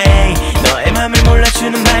말들 에이 너의 맘을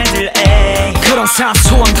몰라주는 말들 에이 그런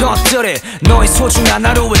사소한 것들에 너의 소중한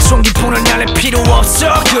하루에 총기폰을 날릴 필요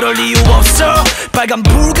없어 그럴 이유 없어 빨간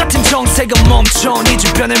불 같은 정색은 멈춰 네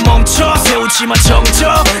주변에 멈춰 세우지마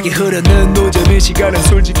정적이 흐르는 노점의 시간은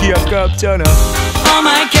솔직히 아깝잖아 Oh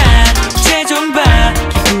my god 쟤 좀 봐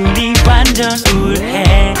기분이 완전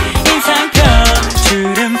우울해 인상표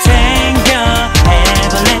주름 생겨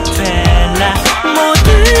에버렛 될라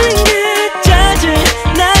모든 게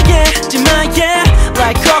짜증나게 하지마 yeah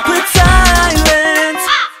like awkward silence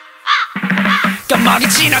깜빡이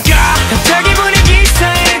지나가 갑자기 분위기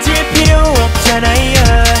이상해질 필요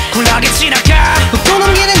없잖아요 쿨하게 지나가 또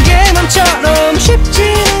넘기는 게 맘처럼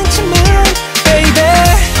쉽진 않지만 baby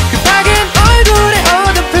그 밝은 얼굴에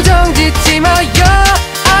어두운 표정 짓지 마요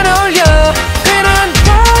안 어울려 괜한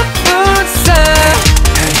바쁜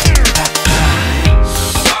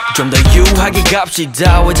좀 더 유하게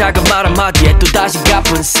갑시다 왜 작은 말 한마디에 또다시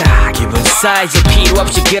갚은 사 기분 사이즈 필요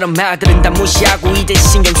없이 그런 말들은 다 무시하고 이제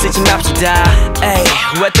신경 쓰지 맙시다 에이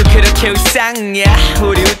왜 또 그렇게 울상이야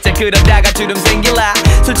우리 웃자 그러다가 주름 생길라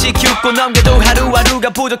솔직히 웃고 넘겨도 하루하루가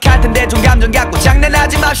부족할 텐데 좀 감정 갖고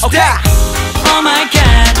장난하지 맙시다 Oh my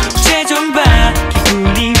god 쟤 좀 봐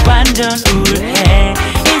기분이 완전 우울해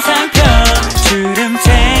인상표 주름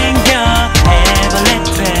생겨 에버렛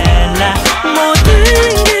될라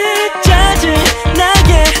모든 게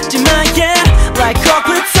짜증나게 하지마 yeah like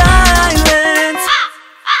awkward silence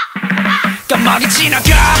깜빡이 지나가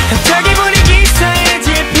갑자기 분위기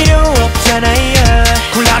이상해질 필요 없잖아요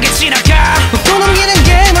쿨하게 지나가 또 넘기는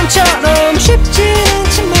게 맘처럼 쉽진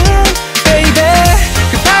않지만 baby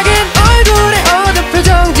그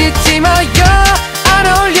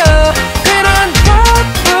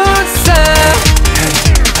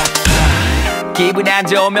안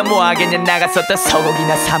좋으면 뭐하겠냐 나가서 또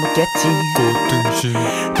소고기나 사 먹겠지.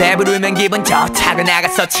 꽃등심 배부르면 기분 좋다고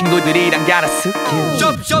나가서 친구들이랑 갈아쓰기.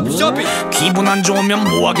 쇼핑 기분 안 좋으면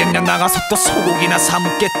뭐하겠냐 나가서 또 소고기나 사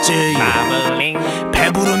먹겠지.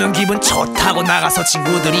 배부르면 기분 좋다고 나가서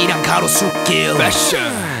친구들이랑 가로수길.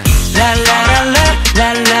 패션 랄라랄라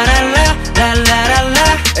랄라랄라 랄라랄라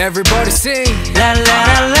Everybody sing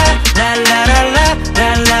랄라랄라 랄라랄라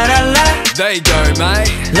랄라랄라 They go mate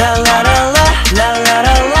랄라랄라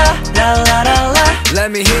랄라랄라 랄라랄라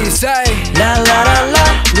Let me hear you say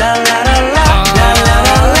랄라랄라 랄라랄라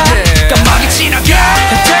랄라랄라 깜빡이 지나가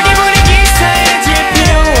갑자기 분위기 싸해질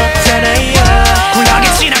필요 없잖아요.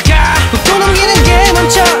 쿨하게 지나가 또 넘기는 게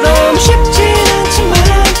맘처럼 쉽진 않지만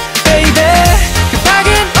baby 그 밝은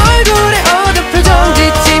얼굴에 어두운 표정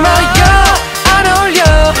짓지 마요. 안 어울려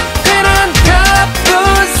괜한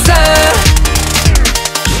가부사.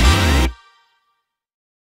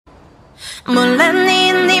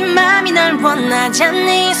 몰랐니 네 맘이 날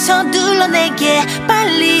원하잖니. 서둘러 내게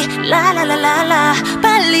빨리 라라라라라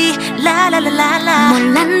빨리 라라라라라.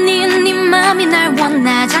 몰랐니 네 맘이 날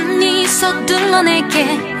원하잖니. 서둘러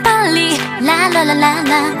내게 빨리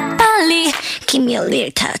라라라라라 빨리 Give me a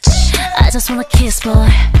little touch. I just wanna kiss boy.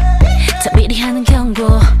 다 미리 하는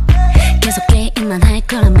경고. 계속 게임만 할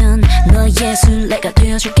거라면 너의 술래가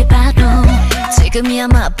되어줄게 바로 지금이야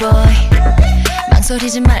my boy.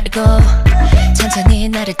 망설이지 말고 천천히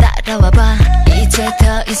나를 따라와봐. 이제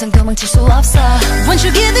더 이상 도망칠 수 없어. Won't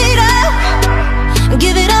you give it up,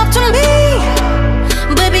 give it up to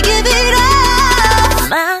me, baby give it up.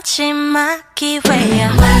 마지막 기회야.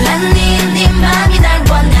 몰랐니 네 맘이 날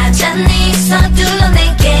원하잖니. 서둘러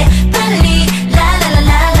내게 빨리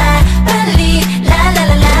라라라라라 빨리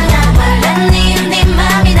라라라라라. 몰랐니 네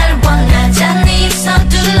맘이 날 원하잖니.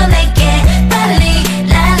 서둘러 내게 빨리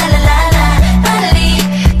라라라라라 빨리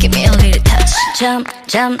Give me a little touch.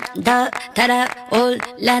 점점 더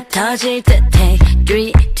달아올라 터질 듯해. 3,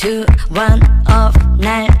 2, 1 off.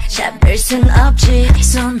 날 잡을 순 없지.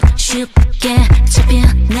 손 쉽게 잡혀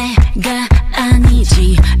내가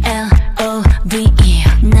아니지. L.O.V.E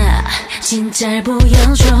나 진짜를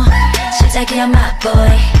보여줘. 시작이야 my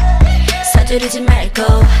boy. 서두르지 말고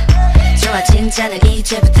좋아 진짜는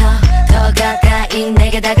이제부터 더 가까이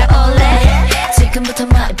내게 다가올래. 지금부터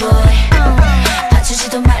my boy.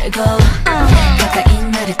 봐주지도 말고 가까이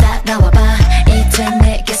나를 따라와봐. 이제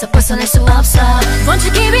내게서 벗어날 수 없어. Won't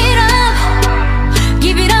you give it up,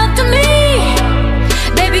 give it up to me,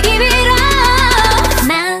 baby give it up.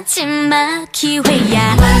 마지막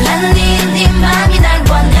기회야. 몰랐니 네 맘이 날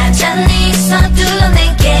원하잖니. 서둘러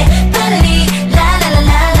내게 빨리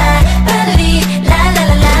라라라라라 빨리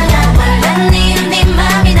라라라라라. 몰랐니 네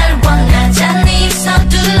맘이 날 원하잖니.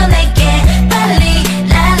 서둘러 내게 빨리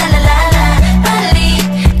라라라라라 빨리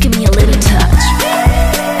Give me a little touch.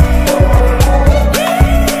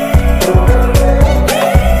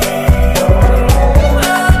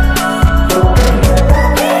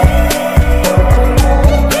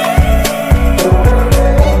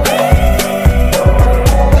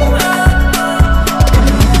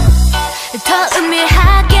 더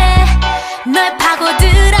은밀하게 널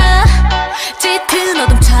파고들어. 짙은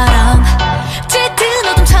어둠처럼 짙은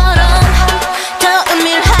어둠처럼 더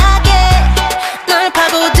은밀하게 널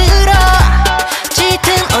파고들어.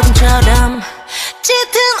 짙은 어둠처럼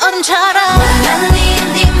짙은 어둠처럼. 몰랐니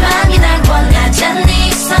네 맘이 날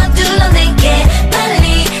원하잖니. 서둘러 내게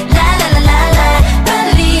빨리 라라라라라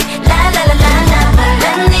빨리 라라라라라.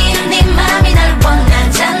 몰랐니 네 맘이 날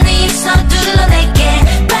원하잖니. 서둘러 내게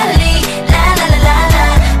빨리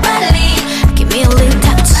라라라라라 빨리 Give me a little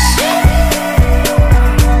touch.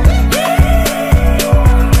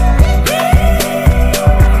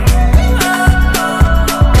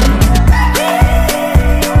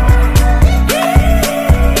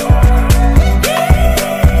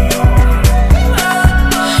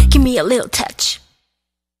 Give me a little touch.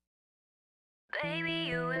 Baby,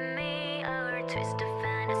 you and me, our twisted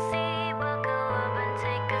fantasy. Walk up and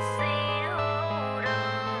take a seat. Hold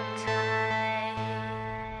on tight.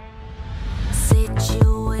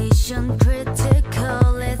 Situation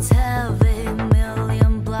critical, let's have it.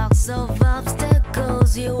 Million blocks of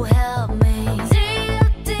obstacles, you help me. See a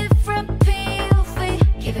different POV,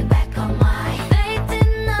 giving back on my faith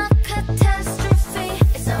in a catastrophe.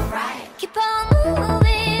 It's alright, keep on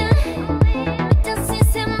moving. With the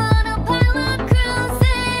system on a pilot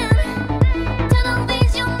cruising. Tunnel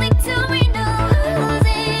vision, victory, no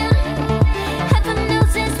losing.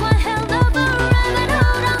 Hypnosis, one hell of a ride, but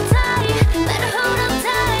hold on tight, better hold on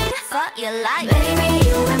tight. Fuck your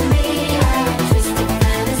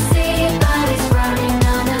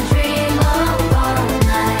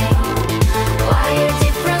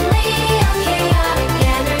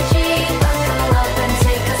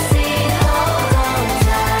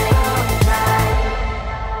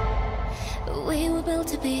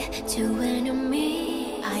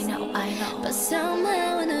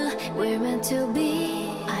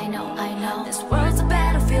This world's a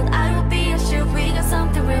battlefield, I will be a shield. We got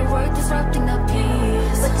something real worth disrupting the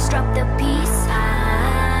peace. But disrupt the peace.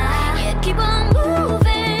 Yeah, keep on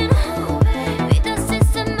moving. Beat the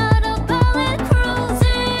system out of power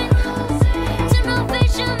cruising.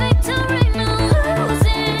 Generation victory, no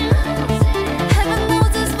losing. Heaven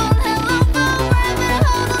knows this won't have long forever. Better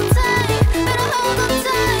hold on tight, better hold on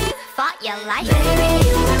tight. Fought your life. Baby,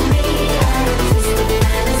 you and me, I just a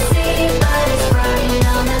fantasy, but it's running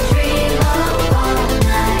on a dream all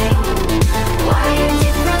night. Wired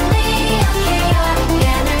differently, a chaotic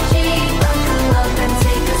energy. Buckle up and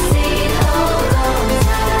take a seat, hold on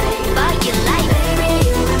tight. Fought your life. Baby,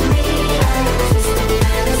 you and me, I just a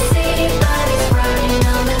fantasy, but it's running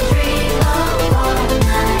on a dream all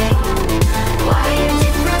night. Wired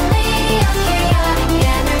differently, a chaotic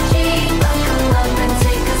energy. Buckle up and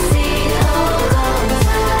take a seat, hold on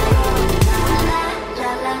tight.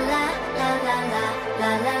 La la la la la la la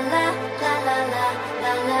la la la la la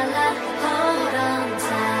la la la, hold on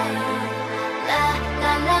tight. La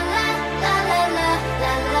la la la la la la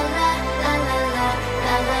la la la la la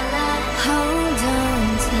la la la, hold on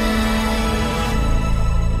tight.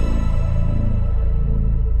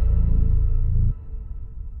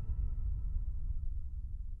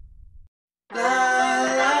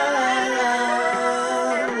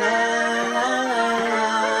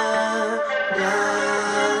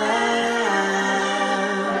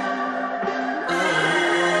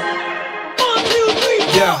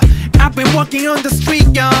 Yeah. I've been walking on the street,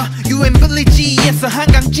 yeah. You and Billy G에서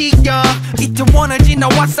한강지, yeah. 이태원을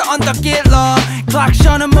지나왔어 언덕길로.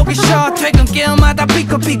 클락션은 목이 쉬어 퇴근길마다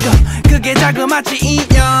삐걱삐걱. 그게 자그마치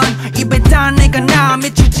 2년. 입에 단 내가 나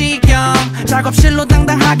미칠 지경. 작업실로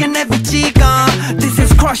당당하게 내비치고. This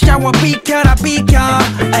is crush hour 비켜라 비켜.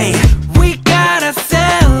 Ay, we gotta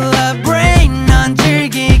celebrate. 넌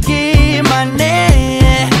즐기기만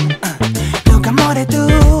해. 누가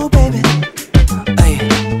뭐래도 baby.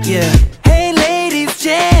 Yeah. Hey ladies,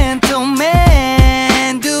 gentlemen,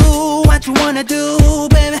 do what you wanna do,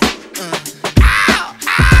 baby. Ow,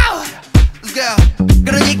 ow. Let's go.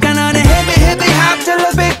 그러니까 너는 hippie hop till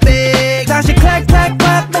the big big. 다시 clack clack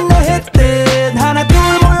clap and the hit it. 하나 둘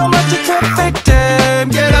모여 마치 traffic jam.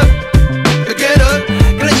 Get up, get up.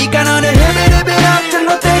 그러니까 너는 hippie hop till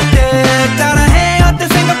the big big. 따라해 어때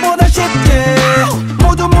생각보다 쉽지.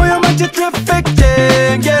 모두 모여 마치 traffic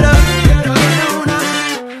jam. Get up, get up.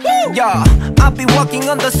 Yeah, I'll be walking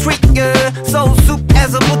on the street, yeah. So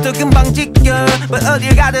숲에서부터 금방 지겨. But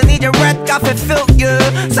어딜 가든 이제 red carpet feel, yeah.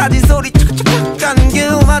 사진 소리 툭툭툭 가는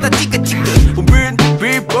길마다 찌끄찌끄. We're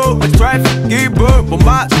people, let's drive, 기분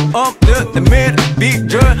뭐맛 없는 내 미래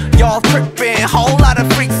비전. Y'all tripping, whole lot of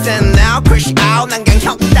freaks and now crash out. 난 그냥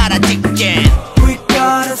형 따라 직진. We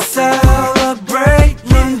gotta celebrate.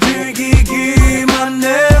 넌 즐기기만 해.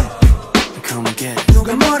 Come again.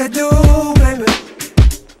 누가 뭐래도 baby.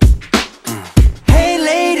 Hey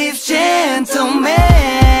ladies, gentlemen,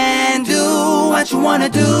 do what you wanna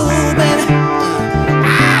do, baby.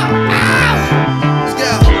 Ow, ow. Let's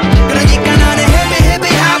go. 그러니까 너는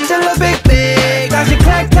hippie hop till the big big. 다시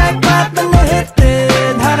clack clack clap and the hit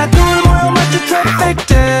it. 하나 둘 모여 마치 traffic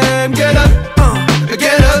jam. Get up,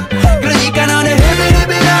 get up. 그러니까 너는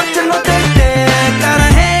hippie hop till the big big.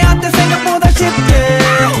 따라해 어때 생각보다 쉽지.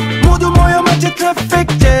 모두 모여 마치 traffic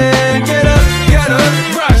jam. Get up, get up.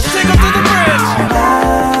 Rush, take up to the bridge.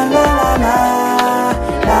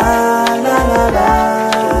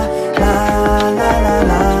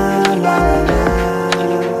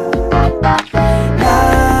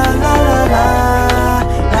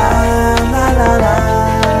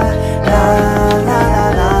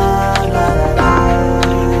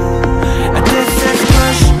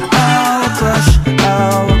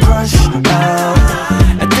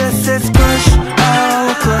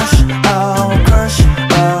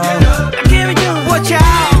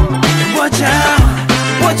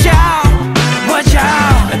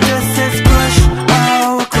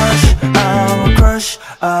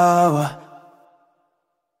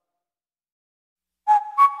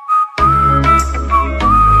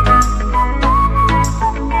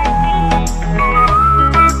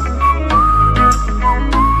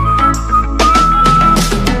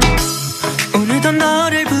 오늘도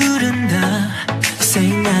너를 부른다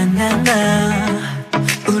Say na na na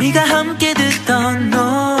우리가 함께 듣던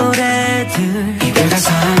노래들 이별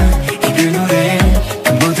가사 이별 노래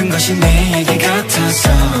그 모든 것이 내 얘기 같아서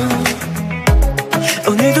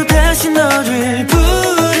오늘도 다시 너를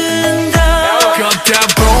부른다 걷다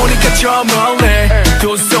보니까 저 멀리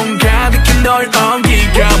두 손 가득히 널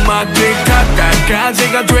엉기가 막 들타다가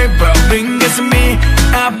제가 돼버린 가슴이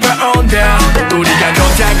아파온다 우리가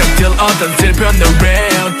걷다가 들 어떤 슬픈 노래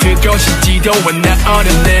듣고 싶지 시도와 나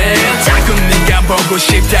어렵네 자꾸 네가 보고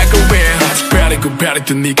싶다고 해 아직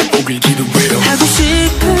바라도 네가 오길 기도해요 하고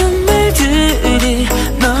싶은 말들이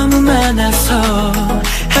너무 많아서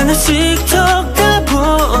하나씩 적다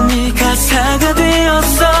보니 가사가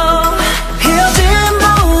되었어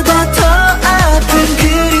헤어짐보다 더 아픈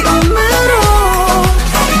그리움으로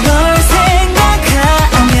널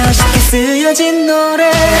생각하며 쉽게 쓰여진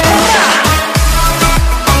노래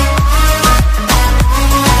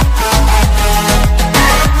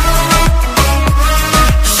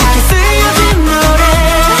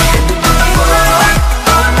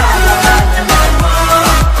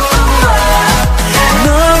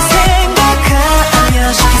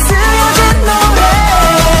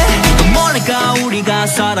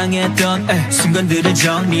사랑했던 순간들을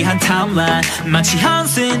정리한 타임라인 마치 한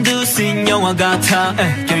씬 두 씬 영화 같아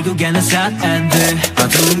결국에는 sad ending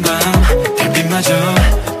어두운 밤 달빛마저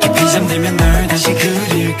깊이 잠들면 널 다시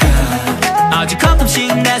그릴까 아직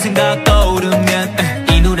가끔씩 내 생각 떠오르면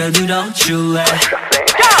이 노래 들어줄래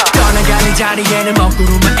떠나가는 자리에는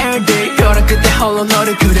먹구름만 everyday 벼랑 끝에 홀로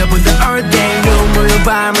너를 그려본다 all day 눈물로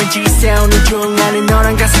밤을 지새우는 중 나는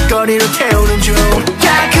너랑 가슴거리로 태우는 중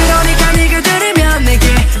야 그러니까 네가 들으면 내게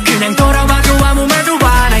그냥 돌아와줘 아무 말도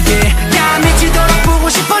안 할게 야 미치도록 보고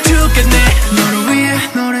싶어 죽겠네 너를 위해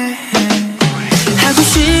노래해 하고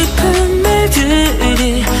싶은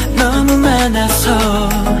말들이 너무 많아서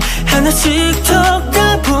하나씩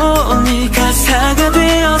적다 보니 가사가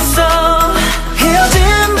되었어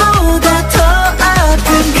헤어짐보다 더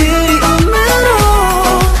아픈 그리움으로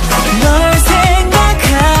널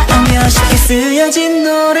생각하며 쉽게 쓰여진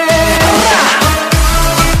노래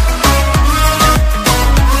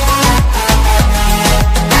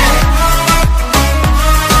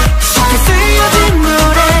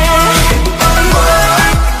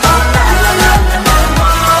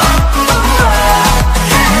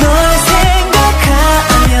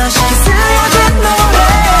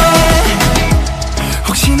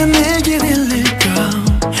내게 들릴까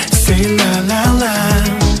Say lalala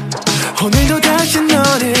오늘도 다시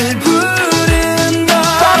너를 부른다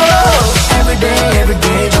Every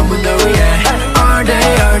day 전부 너 위해 All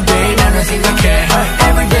day 나는 생각해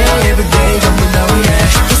Every day 전부 너 위해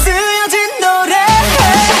쉽게 쓰여진 노래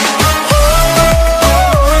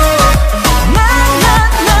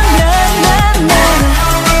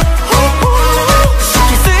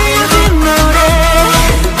쉽게 쓰여진 노래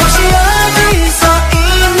혹시 어디서 이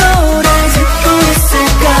노래 듣고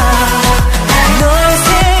있을까 널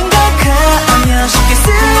생각하며 쉽게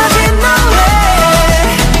쓰여진 노래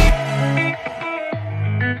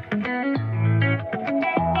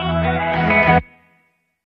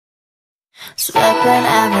Sweeping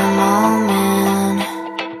every moment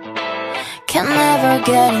Can never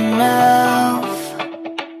get enough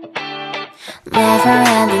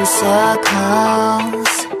Never-ending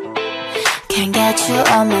circles Can't get you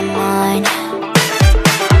on my mind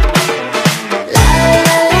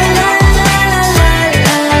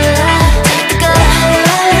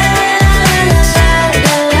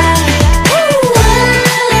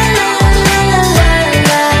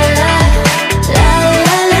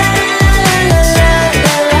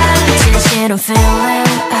진실한 feeling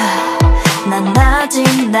난 아직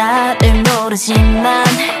나를 모르지만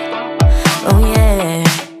Oh yeah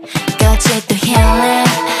끝이 또 healing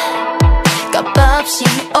값없이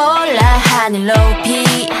올라 하늘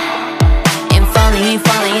높이 I'm falling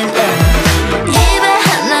in love 입에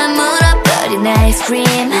하나 물어버린 아이스크림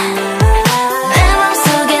내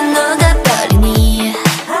맘속에 녹아버리니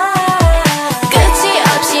끝이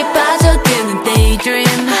없이 빠져드는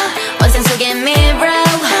daydream 환상 속의 mirror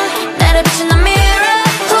나를 비추는 mirror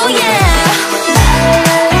Oh yeah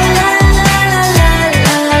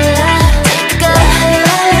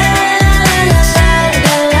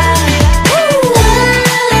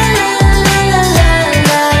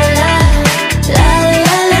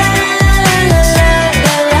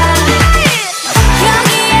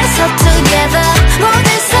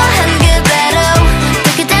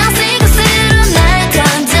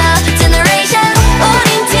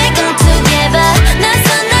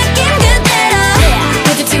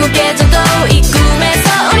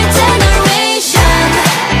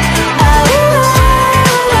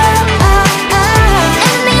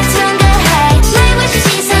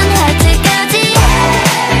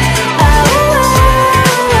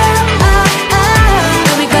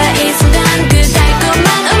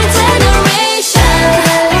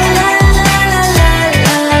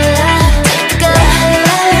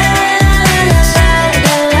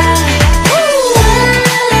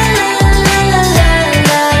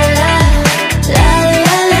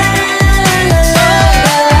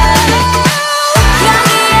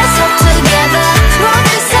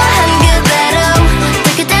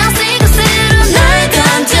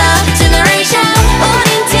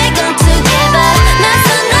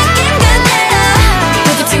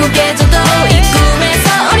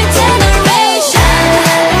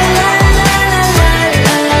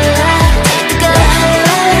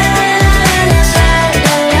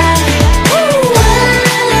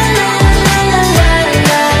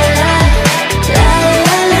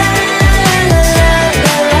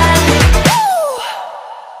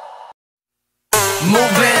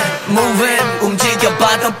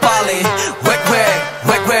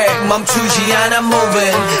멈추지 않아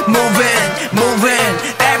moving moving moving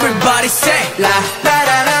everybody say la la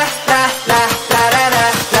la la la la la la la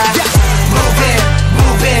la moving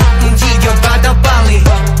moving 움직여봐 더 빨리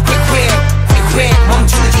quick quick quick quick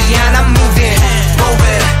멈추지 않아 moving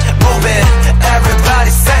moving moving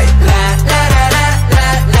everybody say la la la la la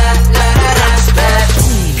la la la la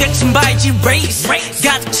객진 발지 race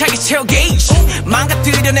가득 차게 채워 gauge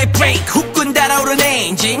망가뜨려 내 브레이크 후끈 달아오른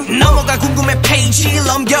엔진 넘어가 궁금해 페이지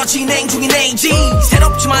넘겨 진행 중인 에이지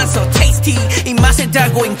새롭지만 so tasty 입맛에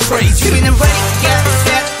달고 in crazy 우리는 ready get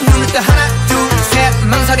set 눈을 떠 하나 둘 셋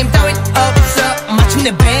망설임 따윈 없어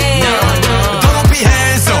마침내 bang Don't be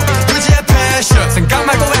hands up 그지의 passion 생각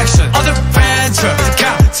말고 action adventure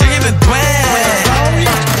가책이면 돼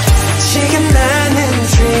지금 나는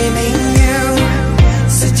dreaming you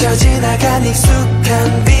스쳐 지나간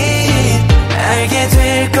익숙한 빛 알게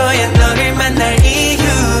될 거야 너를 만날 이유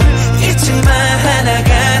잊지마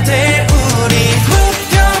하나가 될 우리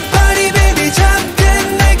Move your body baby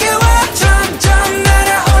잠든 내게 와 점점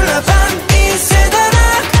날아올라 밤이 새도록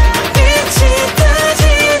빛이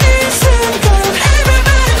떠지는 순간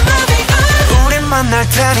Everybody moving on 우린 만날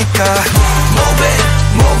테니까 Move it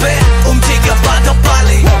move it 움직여봐 더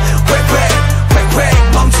빨리 quick quick quick quick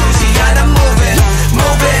멈추지 않아 move it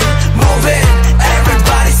move it move it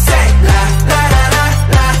everybody say la la la la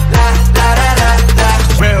la la la la la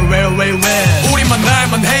well 우리만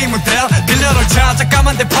날만 해 모델 빌려를 찾아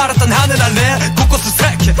까만데 파랗던 하늘 아래 곳곳을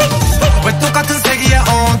색해 왜 똑같은 색이야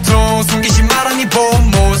온통 숨기지 말아 네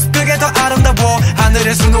본 모습 그게 더 아름다워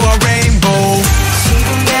하늘에서 놓아 rainbow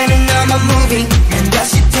시간은 너만 moving 난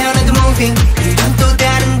다시 태어나도 moving 이건 또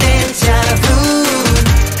다른 데자 vu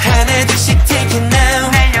하나둘씩 take it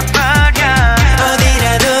now 날려버려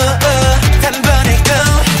어디라도 단번에 go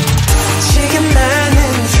지금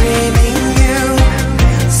나는 dreaming you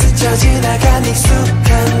스쳐 지나간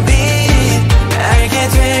익숙한 빛 알게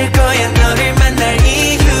될 거야 너를 만날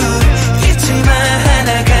이유 잊지마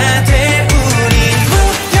하나가 될 우리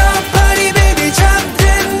Move your body baby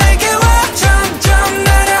잠든 내게 와 점점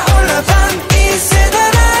날아올라 밤이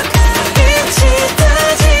새도록 빛이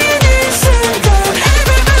떠지는 순간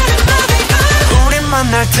Everybody moving on 우린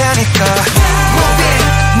만날 테니까 Move it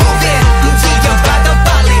move it 움직여봐 더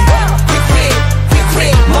빨리 quick quick quick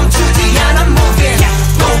quick 멈추지 않아 move it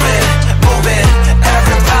move it move it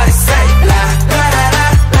everybody say la la la la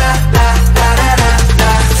la la la la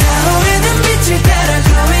la 타오르는 빛을 따라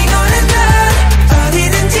glowing on and on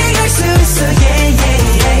어디든지 갈 수 있어 yeah yeah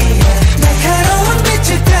yeah 날카로운 빛을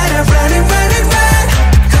따라 running running run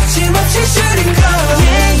거침없이 shooting go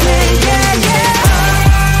yeah yeah yeah yeah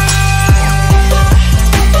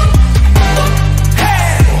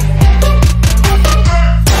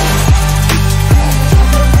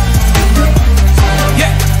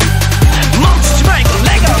멈추지 말고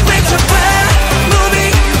let go let go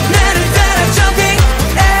moving 나를 따라 jumping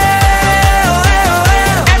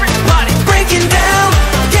everybody breaking down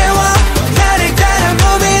깨워 나를 따라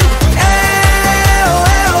moving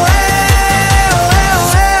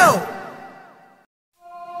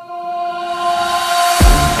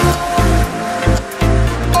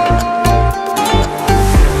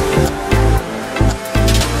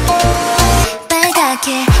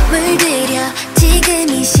빨갛게 물들여 지금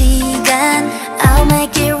이 시간 I'll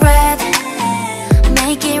make it red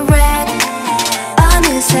make it red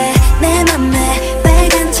어느새 내 맘에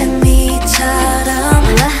빨간 장미처럼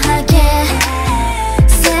우아하게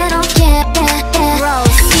새롭게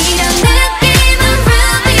이런 느낌은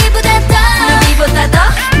ruby보다 더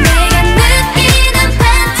내가 느끼는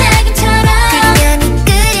반짝임처럼 그녀는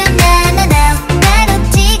끄려 나나나 나도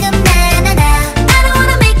지금 나나나 I don't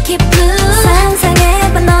wanna make it blue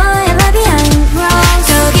상상해봐 너의 love behind rose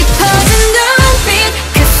더 깊어진 눈빛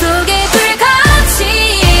그 속에 불 거친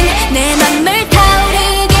내 맘을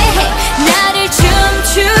타오르게 해 나를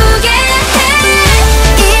춤추게 해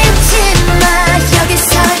잊지마 여기 서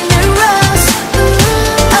있는 rose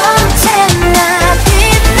언제나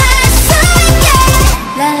빛날 수 있게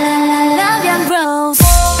La la la love young rose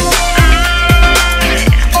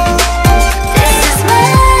This is my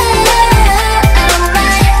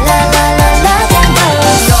La la la love young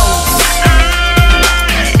rose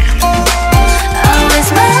Always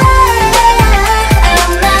mine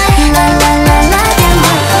La la la love young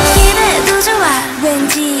rose 기대도 좋아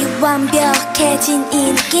왠지 완벽해진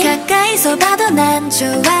이 느낌 가까이서 봐도 난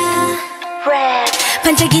좋아 Red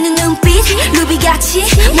반짝이는 눈빛 루비같이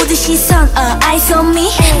모든 시선 eyes on me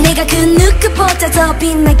내가 그 누구보다 더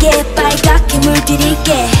빛나게 빨갛게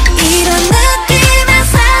물들일게 이런 느낌은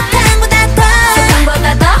사탕보다 더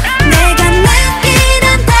내가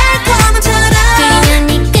느끼는 달콤함처럼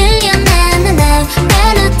그녀니 끌려 나나나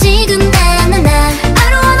나도 지금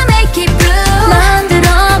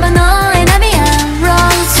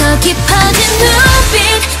눈빛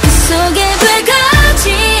그 속에 불꽃이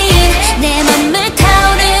내 맘을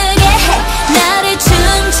타오르게 해 나를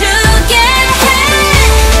춤추게 해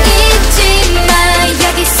잊지 마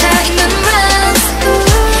여기 서 있는 rose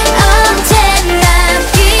언제나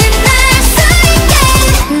빛날 수 있게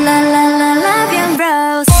La la la love young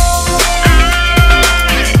rose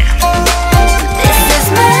This is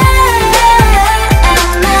my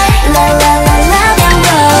La la la love young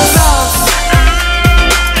rose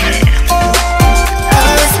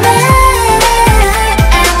Oh it's my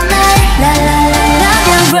La la la love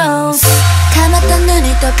young rose 감았던 눈을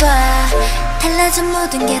떠봐 달라진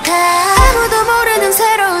모든 게 다 아무도 모르는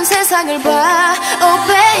새로운 세상을 봐 Oh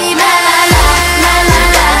baby La la la la la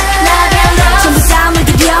la love young rose 전부 땀을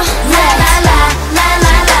들여 La la la la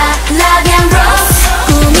la la love young rose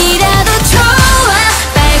꿈이라도 좋아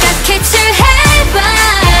빨갛게 칠해봐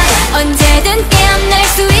언제든 깨어날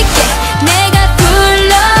수 있게 내가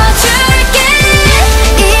불러줄게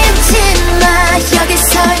잊지 마 여기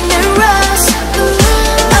서 있는 rose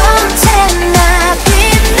언제나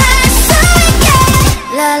빛날 수 있게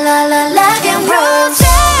La la la love young rose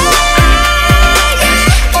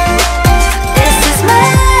This is my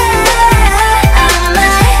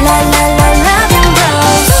La la la love young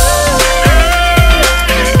rose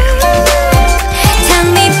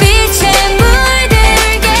장밋빛에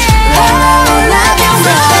물들게 La la la love young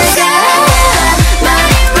rose My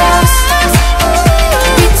rose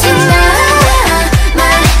잊지 마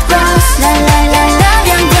My rose La la la love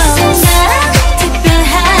young rose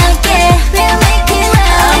특별하게 We'll make it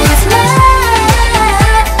love It's my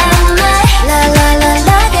La la la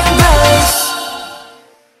love young rose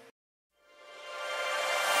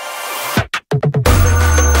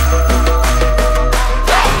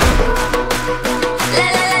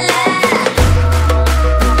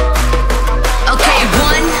Okay,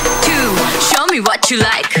 1, 2, show me what you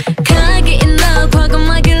like. 강하게 있나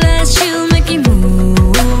과감하게 let you make it move.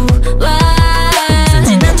 와.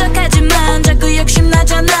 순진한 척하지만 자꾸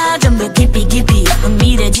욕심나잖아. 좀 더 깊이 깊이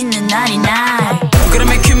은밀해지는 날이 날. Gonna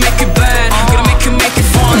make you bad. Gonna make you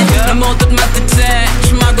fun. 넌 모두 맡듯해.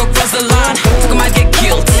 심하고 cross the line. 조금만 get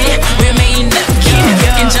guilty. 위험해 느낌.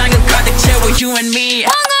 긴장을 가득 채워 you and me.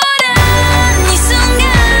 황홀한 이 순간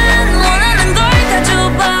원하는 걸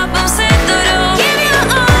가져봐 밤새도록 Give your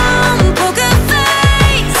own poker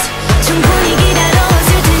face 충분히 기다려왔을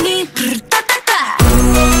테니 따따따 Come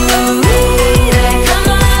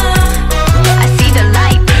on I see the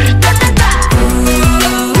light 따따따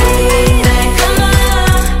Come on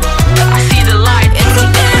I see the light It's a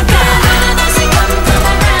good guy 하나 둘 셋 come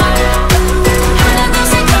around 하나 둘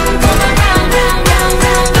셋 come around round round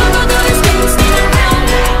round 도도도 spin around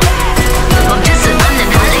멈출 수 없는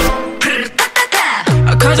할리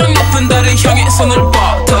따따따 가장 높은 달을 향해 손을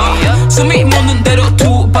뻗어 숨이 멎는 대로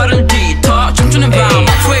두 발을 뒤터 춤추는 밤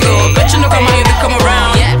fuego Bet you know come on come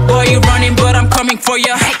around Boy you running but I'm coming for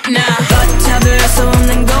you right now 걷잡을 수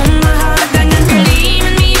없는 것만 강한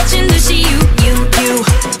끌림은 미친 듯이 you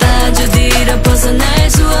빠져들어 벗어날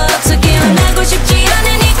수 없어 깨어나고 싶지 않은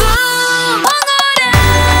이 꿈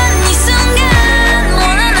황홀한 이 순간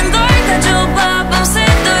원하는 걸 가져봐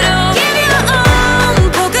밤새도록 Give your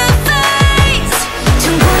own poker face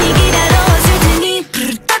충분히 기다려왔을 테니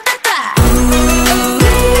따따따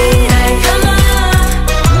Come on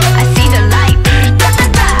I see the light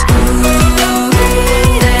따따따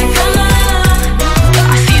Come on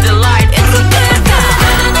I see the light It's a good guy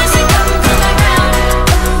하나 둘 셋 come around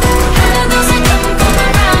하나 둘 셋 come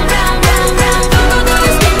around round round round 도도도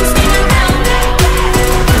spin around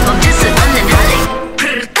멈출 수 없는 할리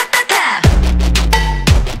따따따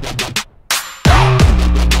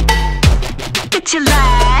Get you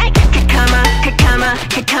like kakama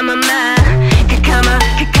ma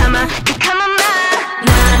kakama ma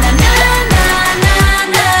na na na na na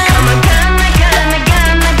na come on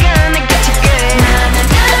gonna get you good na na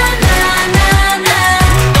na na na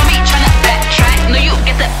don't be tryna backtrack no you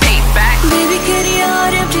get that payback baby 그리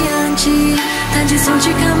어렵지 않지 단지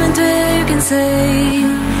솔직하면 돼 you can say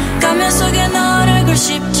가면 속에 널 알고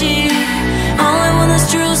싶지 all I want is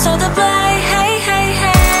truth so the play hey hey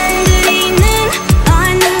hey 들이는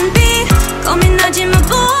너의 눈빛 고민하지 마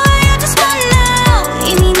boy I just want now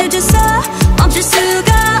이미 늦었어 멈출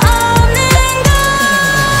수가 없는 걸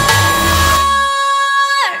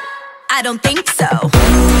I don't think so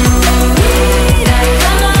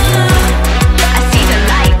I see the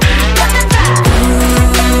light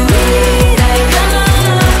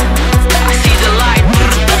I see the light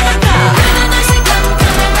하나 둘 셋 come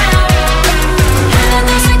around 하나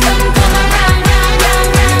둘 셋 come around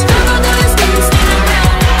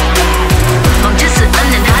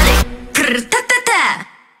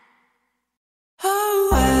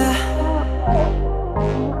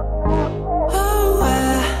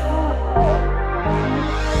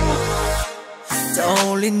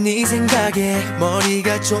생각에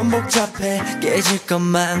머리가 좀 복잡해 깨질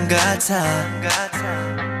것만 같아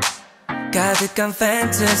가득한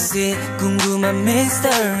판타지 궁금한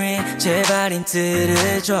미스터리 제발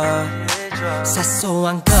힌트를 줘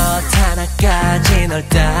사소한 것 하나까지 널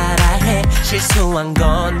따라해 실수한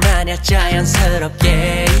건 아냐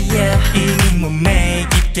자연스럽게 이미 몸에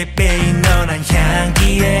깊게 빼인 너란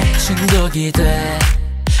향기에 중독이 돼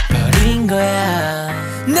버린 거야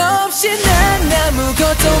너 없이 난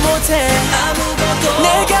아무것도 못해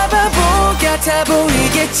내가 바보 같아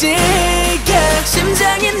보이겠지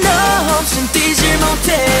심장이 너 없인 뛰질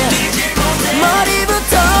못해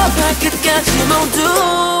머리부터 발끝까지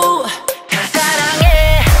모두 다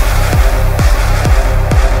사랑해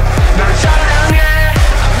널 사랑해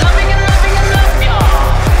I'm loving and loving and love you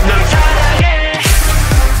널 사랑해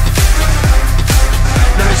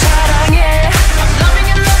널 사랑해 I'm loving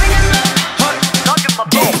and loving and love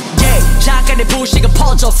you 잠깐의 불씨가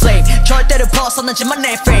퍼져 flame 절대로 벗어나지만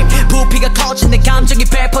내 frame 부피가 커진 내 감정이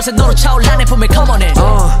 100% 너로 차올라 내 품에 come on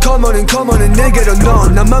in come on in 내게로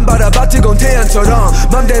넌 나만 바라봐 뜨거운 태양처럼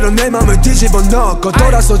맘대로 내 맘을 뒤집어 넣고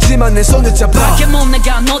돌아서지만 내 손을 잡아 밖에 못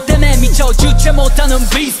나가 너 때문에 미쳐 주체 못하는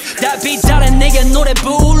beat 달빛 아래 내게 노래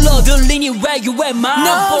불러 들리니 where you at my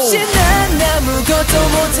너 없이 난 아무것도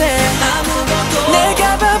못해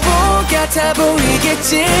내가 바보 같아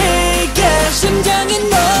보이겠지 심장이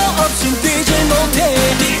너 없인 뛰질 못해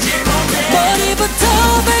머리부터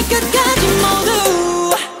발끝까지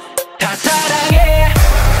모두 다 사랑해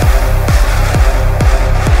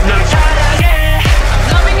널 사랑해 I'm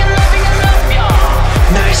loving and loving and love you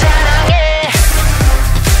널 사랑해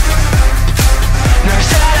널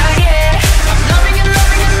사랑해 I'm loving and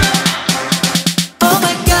loving and love Oh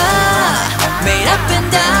my god 매일 up and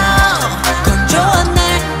down 건조한 날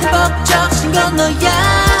벅적신 건 너야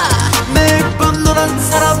매일 밤 너란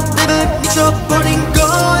사람 때문에 미쳐버린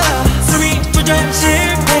거야 Sweet 조절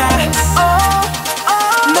실패야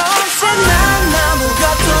너 없이 난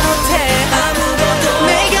아무것도 못해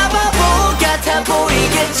내가 바보 같아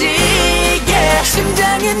보이겠지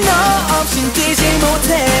심장이 너 없인 뛰질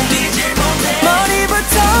못해